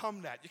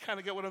overcome that. You kind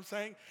of get what I'm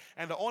saying?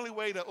 And the only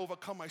way to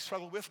overcome my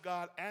struggle with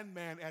God and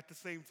man at the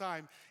same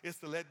time is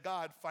to let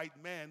God fight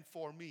man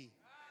for me.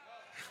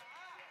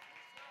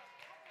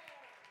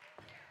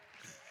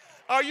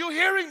 Are you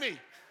hearing me?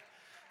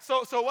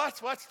 So watch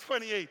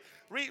 28.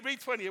 Read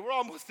 28. We're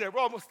almost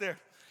there.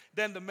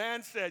 Then the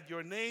man said,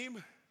 your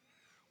name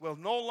will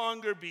no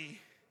longer be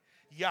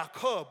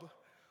Jacob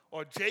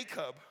or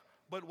Jacob,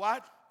 but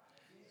what?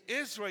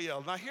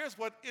 Israel. Now here's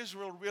what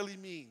Israel really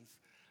means.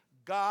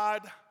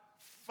 God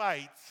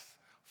fights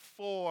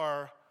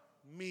for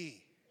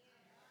me.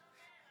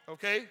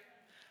 Okay?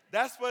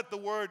 That's what the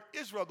word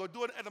Israel, go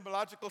do an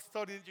etymological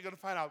study and you're going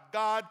to find out.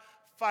 God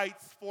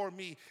fights for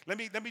me. Let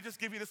me just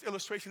give you this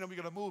illustration and we're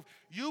going to move.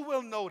 You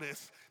will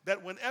notice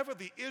that whenever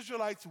the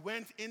Israelites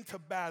went into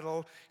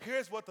battle,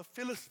 here's what the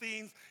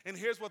Philistines and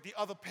here's what the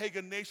other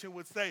pagan nation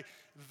would say.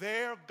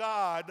 Their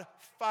God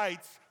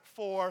fights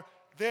for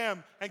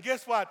them. And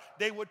guess what?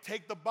 They would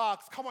take the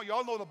box. Come on,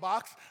 y'all know the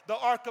box, the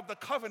Ark of the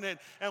Covenant.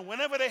 And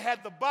whenever they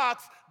had the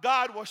box,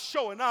 God was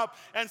showing up.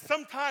 And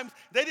sometimes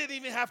they didn't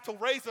even have to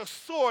raise a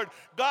sword.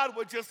 God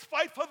would just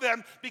fight for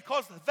them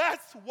because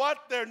that's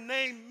what their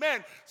name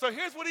meant. So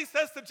here's what he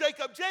says to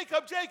Jacob.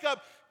 Jacob, Jacob,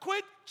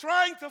 quit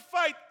trying to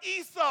fight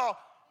Esau.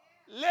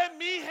 Let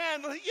me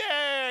handle it.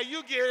 Yeah,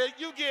 you get it,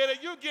 you get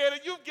it, you get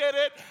it, you get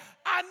it.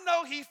 I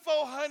know he's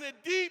 400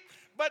 deep.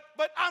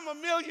 But I'm a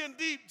million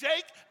deep,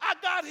 Jake. I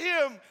got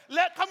him.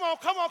 Come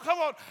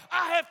on.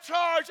 I have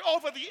charge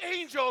over the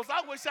angels.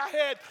 I wish I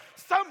had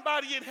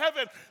somebody in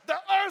heaven. The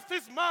earth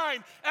is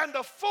mine and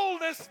the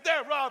fullness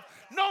thereof.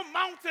 No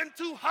mountain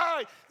too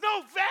high,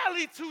 no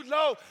valley too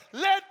low.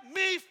 Let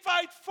me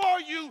fight for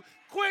you.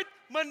 Quit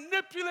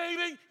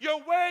manipulating your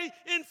way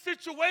in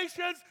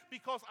situations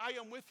because I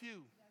am with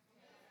you.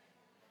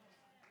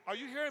 Are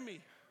you hearing me?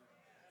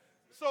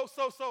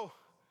 So.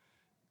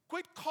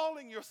 Quit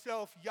calling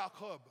yourself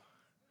Jacob.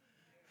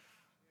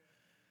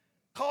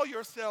 Call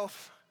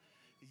yourself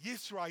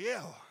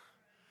Yisrael.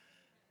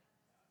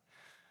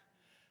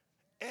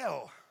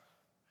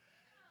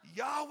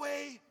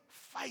 Yahweh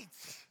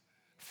fights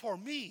for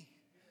me.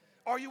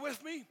 Are you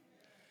with me?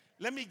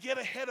 Let me get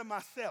ahead of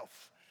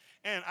myself.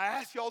 And I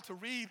asked y'all to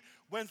read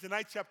Wednesday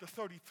night chapter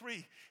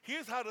 33.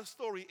 Here's how the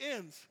story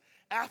ends.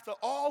 After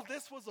all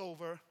this was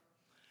over,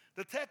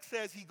 the text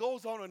says he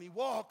goes on and he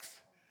walks.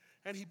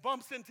 And he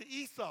bumps into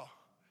Esau.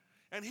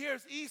 And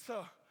here's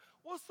Esau.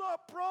 What's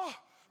up, bro?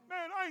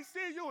 Man, I ain't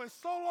seen you in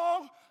so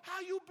long.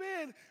 How you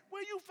been?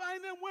 Where you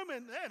find them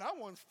women? Man, that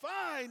one's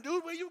fine,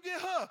 dude. Where you get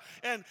her?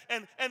 And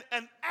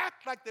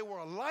act like they were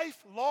a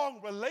lifelong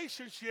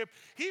relationship.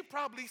 He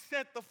probably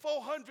sent the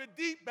 400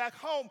 deep back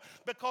home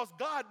because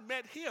God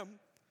met him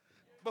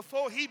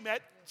before he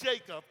met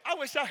Jacob. I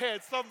wish I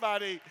had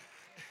somebody.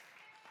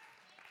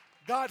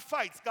 God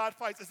fights. God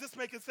fights. Is this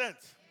making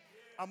sense?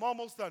 I'm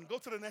almost done. Go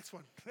to the next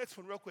one. Next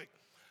one real quick.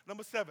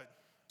 Number 7.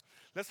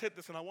 Let's hit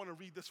this, and I want to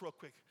read this real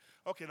quick.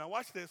 Okay, now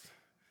watch this.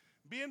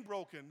 Being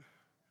broken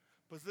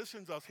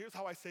positions us, here's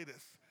how I say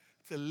this,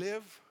 to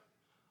live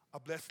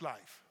a blessed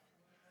life.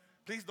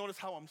 Please notice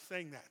how I'm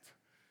saying that.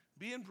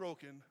 Being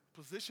broken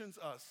positions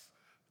us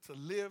to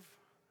live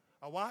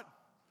a what?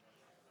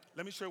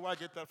 Let me show you where I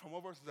get that from.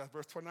 What verse is that?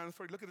 Verse 29 and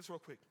 30. Look at this real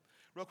quick.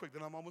 Real quick,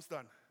 then I'm almost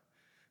done.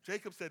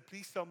 Jacob said,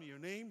 please tell me your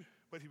name.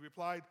 But he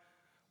replied,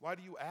 why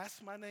do you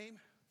ask my name?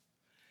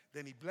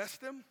 Then he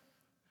blessed him.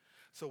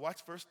 So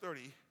watch verse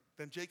 30.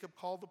 Then Jacob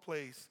called the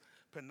place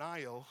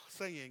Peniel,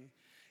 saying,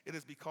 it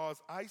is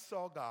because I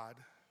saw God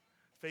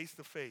face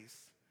to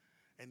face,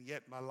 and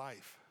yet my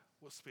life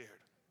was spared.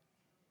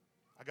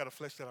 I got to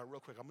flesh that out real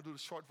quick. I'm going to do the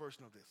short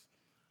version of this.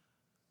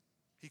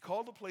 He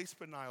called the place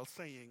Peniel,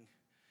 saying,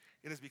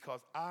 it is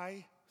because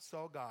I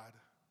saw God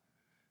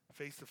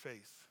face to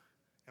face,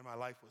 and my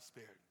life was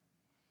spared.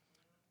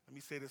 Let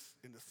me say this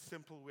in the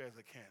simple way as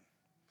I can.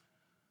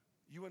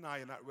 You and I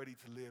are not ready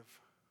to live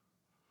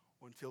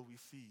until we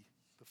see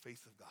the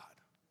face of God,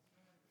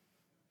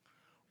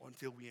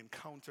 until we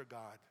encounter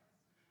God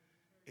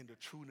in the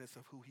trueness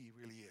of who he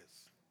really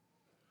is.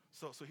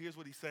 So here's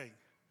what he's saying.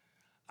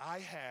 I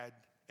had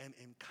an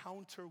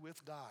encounter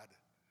with God,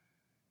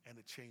 and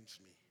it changed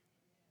me.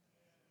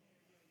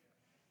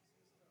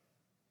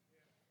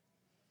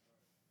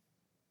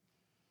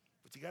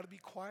 But you got to be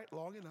quiet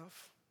long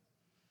enough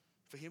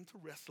for him to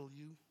wrestle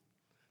you,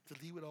 to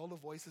leave with all the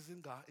voices in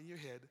God in your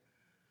head,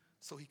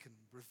 so he can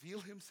reveal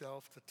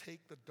himself, to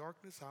take the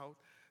darkness out,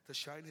 to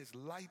shine his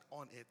light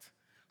on it,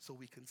 so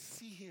we can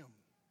see him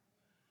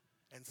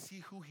and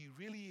see who he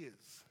really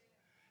is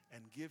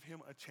and give him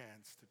a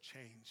chance to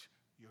change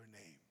your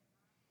name.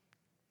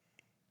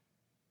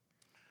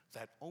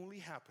 That only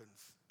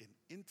happens in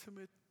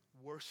intimate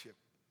worship,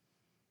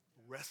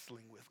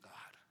 wrestling with God.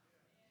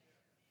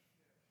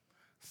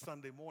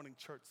 Sunday morning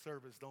church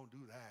service don't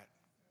do that.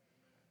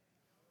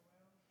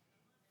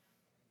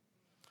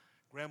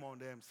 Grandma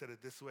and them said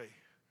it this way.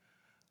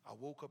 I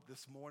woke up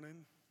this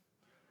morning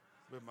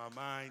with my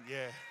mind,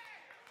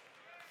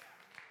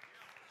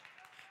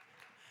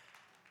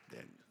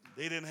 Then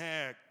they didn't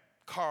have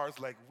cars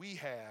like we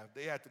have.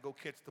 They had to go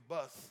catch the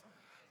bus.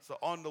 So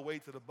on the way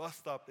to the bus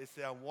stop, they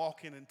say, I'm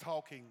walking and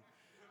talking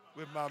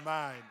with my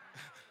mind.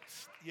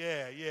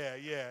 Yeah.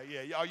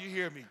 Y'all, you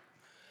hear me?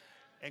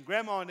 And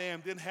Grandma and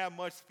them didn't have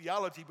much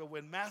theology, but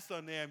when Master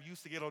and them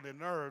used to get on their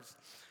nerves,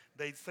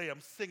 they'd say, I'm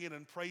singing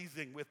and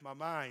praising with my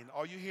mind.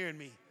 Are you hearing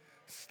me?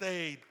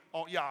 Stayed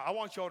on. Yeah, I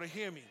want y'all to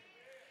hear me.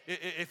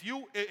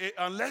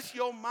 Unless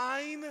your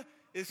mind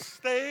is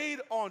stayed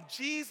on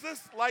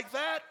Jesus like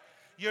that,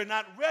 you're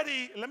not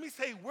ready. Let me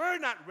say, we're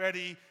not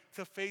ready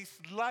to face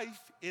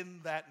life in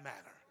that manner.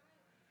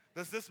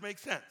 Does this make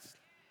sense?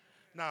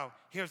 Now,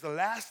 here's the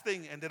last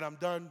thing, and then I'm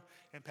done.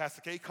 And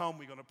Pastor K come,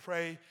 we're going to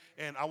pray.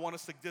 And I want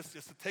us to just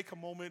to take a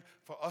moment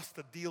for us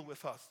to deal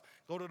with us.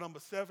 Go to number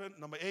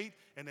 8,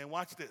 and then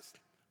watch this.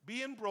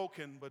 Being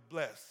broken but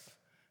blessed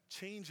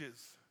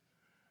changes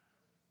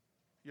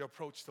your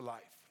approach to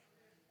life.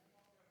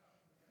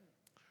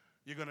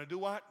 You're going to do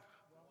what?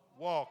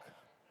 Walk.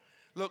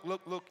 Look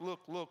at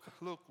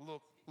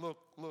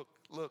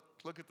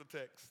the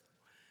text.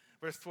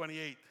 Verse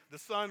 28. The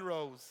sun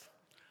rose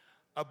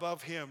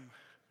above him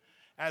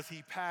as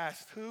he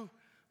passed who?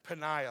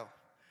 Peniel.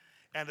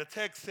 And the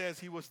text says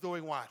he was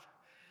doing what?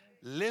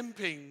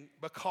 Limping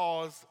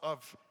because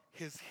of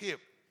his hip.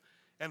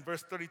 And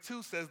verse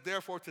 32 says,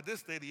 therefore to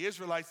this day the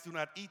Israelites do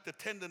not eat the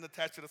tendon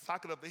attached to the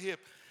socket of the hip,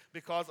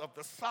 because of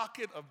the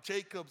socket of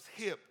Jacob's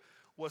hip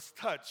was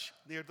touched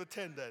near the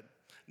tendon.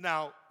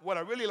 Now, what I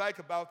really like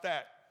about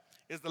that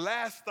is the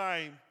last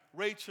time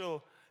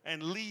Rachel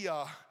and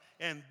Leah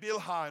and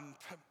Bilhah and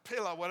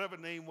Pillah, whatever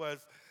the name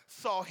was,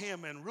 saw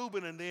him, and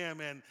Reuben and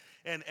them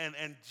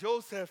and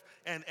Joseph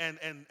and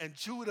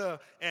Judah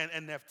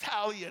and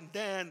Naphtali and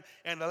Dan,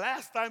 and the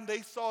last time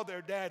they saw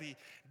their daddy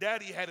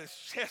had his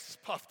chest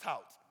puffed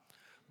out.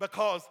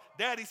 Because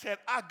daddy said,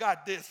 I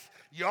got this.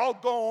 Y'all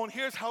go on.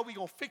 Here's how we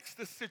going to fix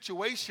this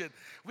situation.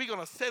 We're going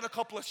to set a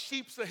couple of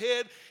sheeps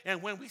ahead.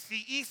 And when we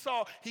see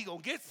Esau, he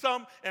going to get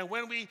some. And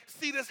when we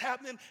see this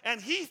happening, and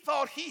he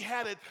thought he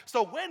had it.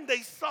 So when they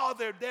saw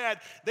their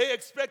dad, they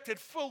expected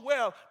full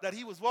well that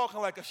he was walking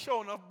like a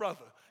show enough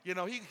brother. You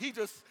know, he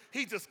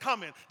just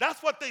coming.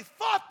 That's what they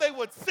thought they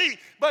would see.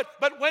 But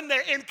when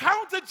they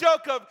encountered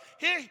Jacob,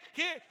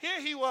 here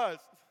he was.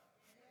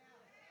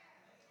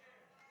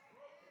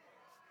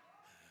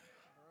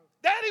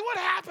 Daddy, what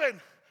happened?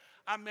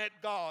 I met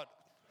God.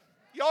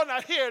 Y'all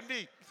not hearing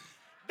me.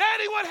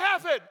 Daddy, what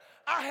happened?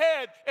 I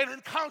had an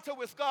encounter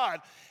with God.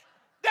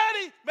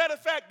 Daddy, matter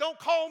of fact, don't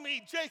call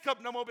me Jacob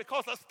no more,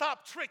 because I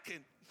stopped tricking.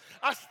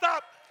 I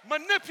stopped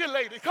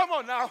manipulating. Come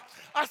on now.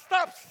 I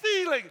stopped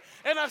stealing,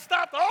 and I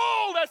stopped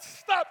all that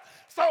stuff.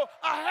 So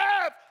I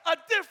have a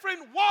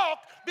different walk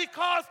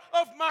because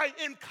of my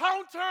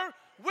encounter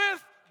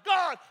with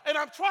God. And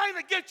I'm trying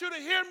to get you to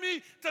hear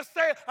me to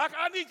say,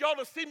 I need y'all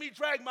to see me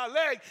drag my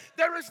leg.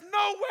 There is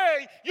no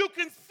way you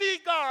can see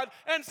God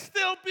and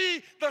still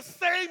be the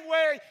same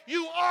way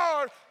you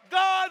are.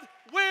 God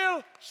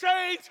will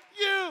change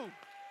you.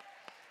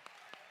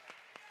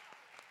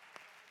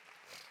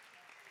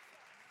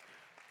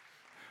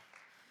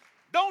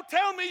 Don't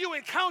tell me you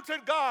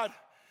encountered God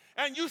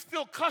and you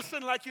still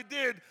cussing like you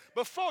did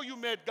before you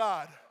met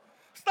God.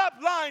 Stop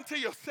lying to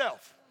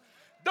yourself.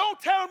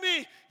 Don't tell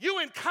me you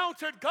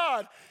encountered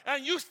God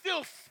and you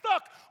still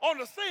stuck on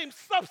the same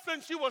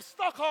substance you were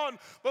stuck on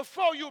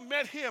before you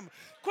met him.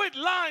 Quit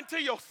lying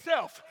to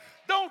yourself.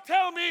 Don't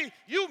tell me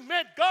you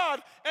met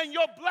God and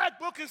your black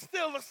book is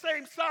still the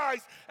same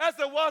size as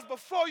it was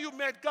before you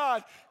met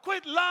God.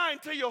 Quit lying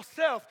to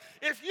yourself.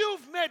 If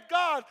you've met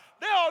God,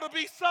 there ought to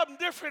be something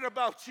different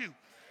about you.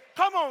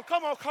 Come on.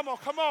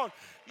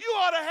 You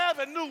ought to have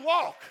a new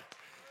walk.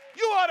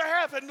 You ought to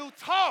have a new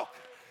talk.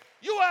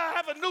 You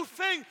have a new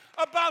thing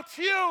about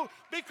you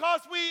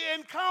because we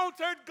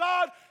encountered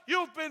God.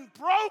 You've been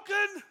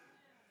broken.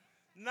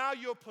 Now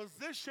you're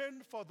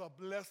positioned for the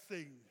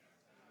blessing.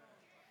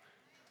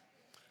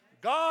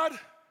 God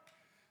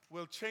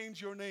will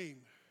change your name.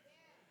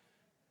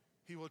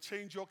 He will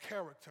change your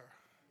character.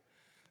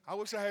 I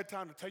wish I had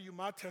time to tell you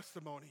my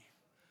testimony.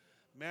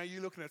 Man,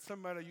 you're looking at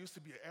somebody that used to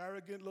be an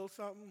arrogant little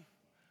something.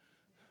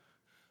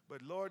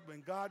 But Lord,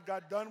 when God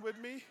got done with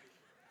me,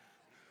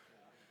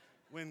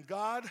 when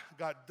God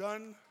got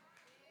done,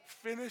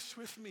 finished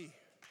with me,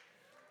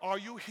 are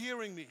you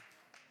hearing me?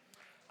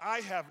 I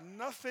have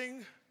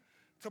nothing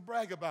to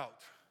brag about.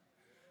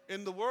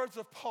 In the words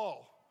of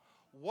Paul,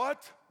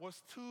 what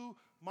was to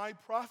my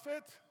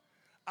profit,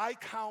 I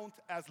count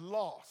as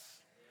loss.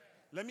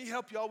 Let me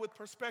help y'all with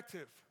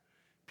perspective.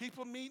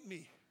 People meet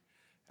me,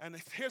 and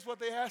here's what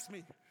they ask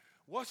me.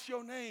 What's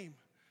your name?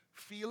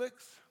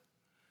 Felix?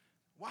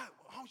 Why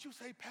don't you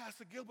say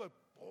Pastor Gilbert?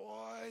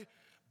 Boy,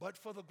 but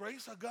for the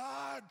grace of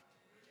God.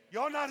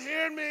 Y'all not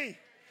hearing me?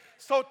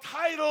 So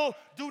title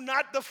do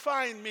not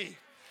define me.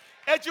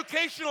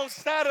 Educational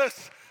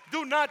status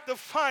do not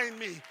define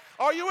me.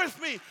 Are you with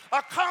me?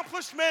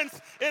 Accomplishments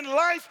in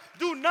life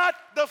do not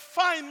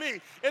define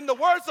me. In the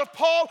words of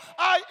Paul,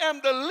 I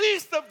am the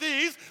least of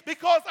these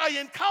because I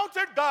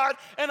encountered God,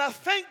 and I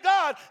thank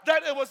God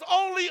that it was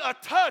only a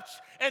touch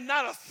and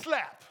not a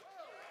slap.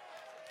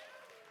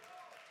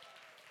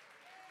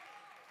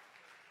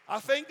 I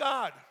thank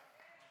God.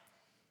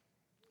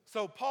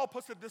 So Paul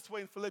puts it this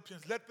way in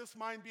Philippians, let this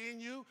mind be in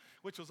you,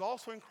 which was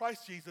also in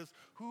Christ Jesus,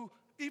 who,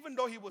 even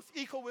though he was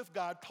equal with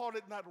God, thought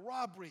it not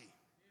robbery.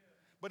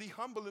 But he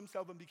humbled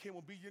himself and became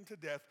obedient to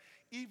death,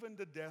 even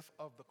the death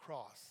of the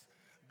cross.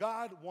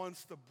 God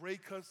wants to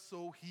break us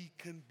so he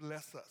can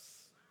bless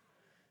us.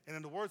 And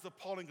in the words of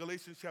Paul in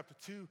Galatians chapter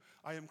 2,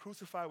 I am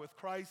crucified with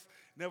Christ.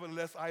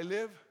 Nevertheless, I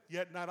live,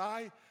 yet not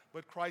I,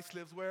 but Christ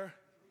lives where?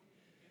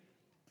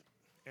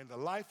 And the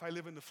life I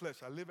live in the flesh,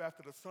 I live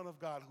after the Son of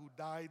God who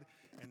died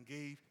and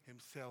gave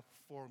himself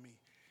for me.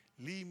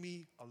 Leave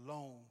me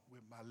alone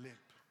with my limp.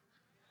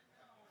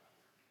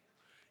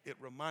 It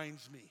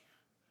reminds me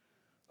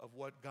of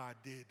what God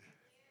did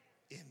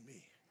in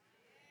me.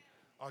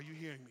 Are you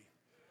hearing me?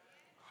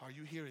 Are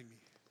you hearing me?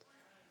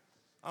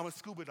 I'm a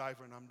scuba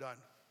diver and I'm done.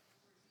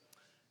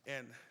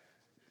 And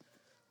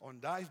on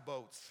dive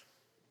boats,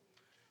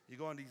 you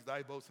go on these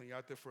dive boats and you're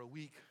out there for a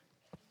week,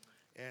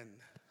 and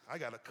I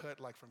got a cut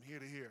like from here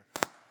to here.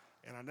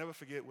 And I never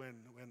forget when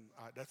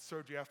that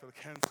surgery after the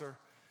cancer,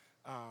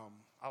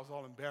 I was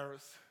all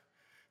embarrassed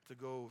to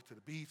go to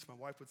the beach. My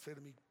wife would say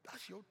to me,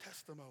 that's your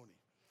testimony.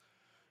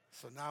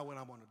 So now when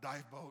I'm on a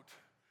dive boat,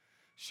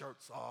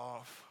 shirts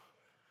off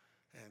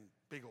and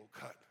big old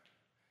cut,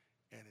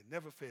 and it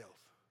never fails.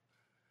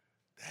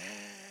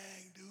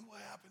 Dang, dude,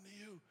 what happened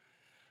to you?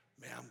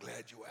 Man, I'm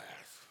glad you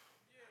asked.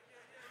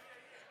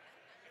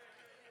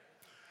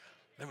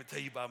 Let me tell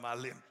you about my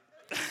limp.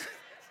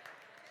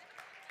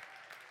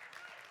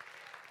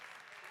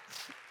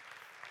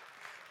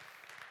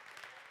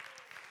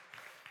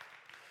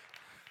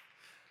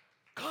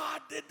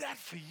 God did that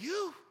for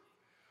you?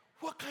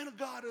 What kind of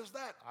God is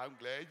that? I'm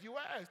glad you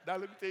asked. Now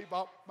let me tell you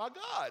about my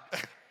God.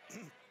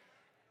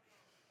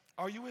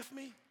 Are you with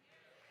me?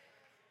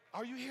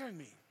 Are you hearing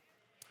me?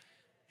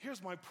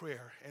 Here's my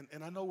prayer,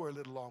 and I know we're a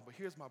little long, but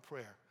here's my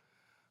prayer.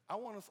 I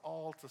want us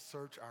all to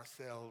search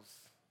ourselves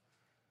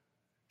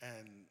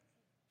and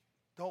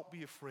don't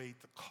be afraid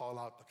to call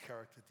out the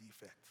character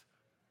defect.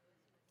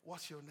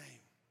 What's your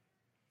name?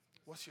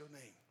 What's your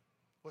name?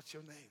 What's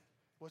your name?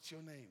 What's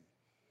your name?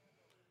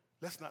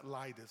 Let's not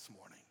lie this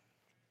morning.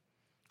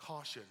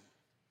 Caution.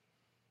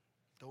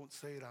 Don't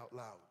say it out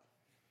loud.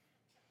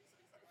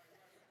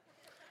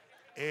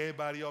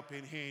 Everybody up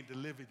in here ain't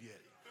delivered yet.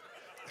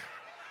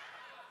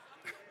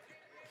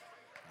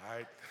 All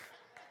right?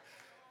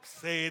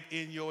 Say it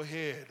in your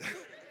head.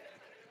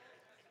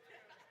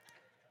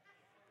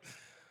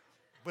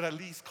 But at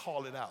least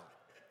call it out.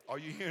 Are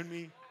you hearing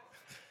me?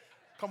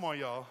 Come on,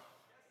 y'all.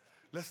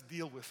 Let's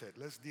deal with it.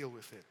 Let's deal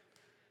with it.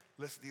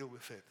 Let's deal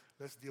with it.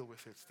 Let's deal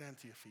with it. Stand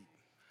to your feet.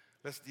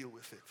 Let's deal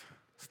with it.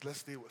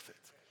 Let's deal with it.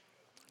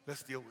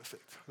 Let's deal with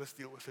it. Let's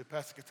deal with it.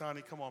 Pastor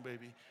Katani, come on,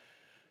 baby.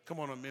 Come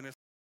on a minute.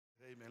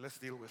 Amen. Let's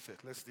deal with it.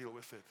 Let's deal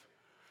with it.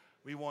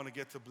 We want to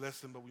get to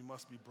blessing, but we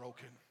must be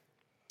broken.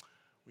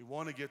 We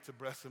want to get to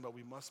blessing, but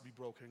we must be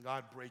broken.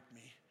 God, break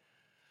me.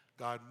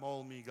 God,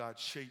 mold me. God,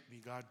 shape me.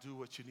 God, do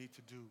what you need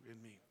to do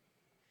in me.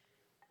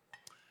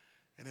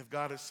 And if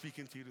God is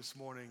speaking to you this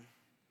morning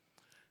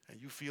and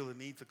you feel the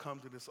need to come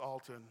to this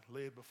altar and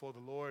lay it before the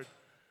Lord,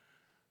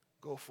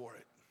 go for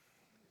it.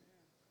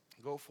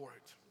 Go for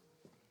it.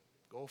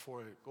 Go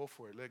for it. Go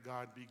for it. Let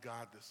God be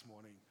God this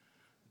morning.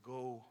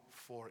 Go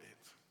for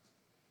it.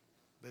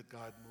 Let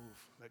God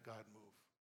move. Let God move.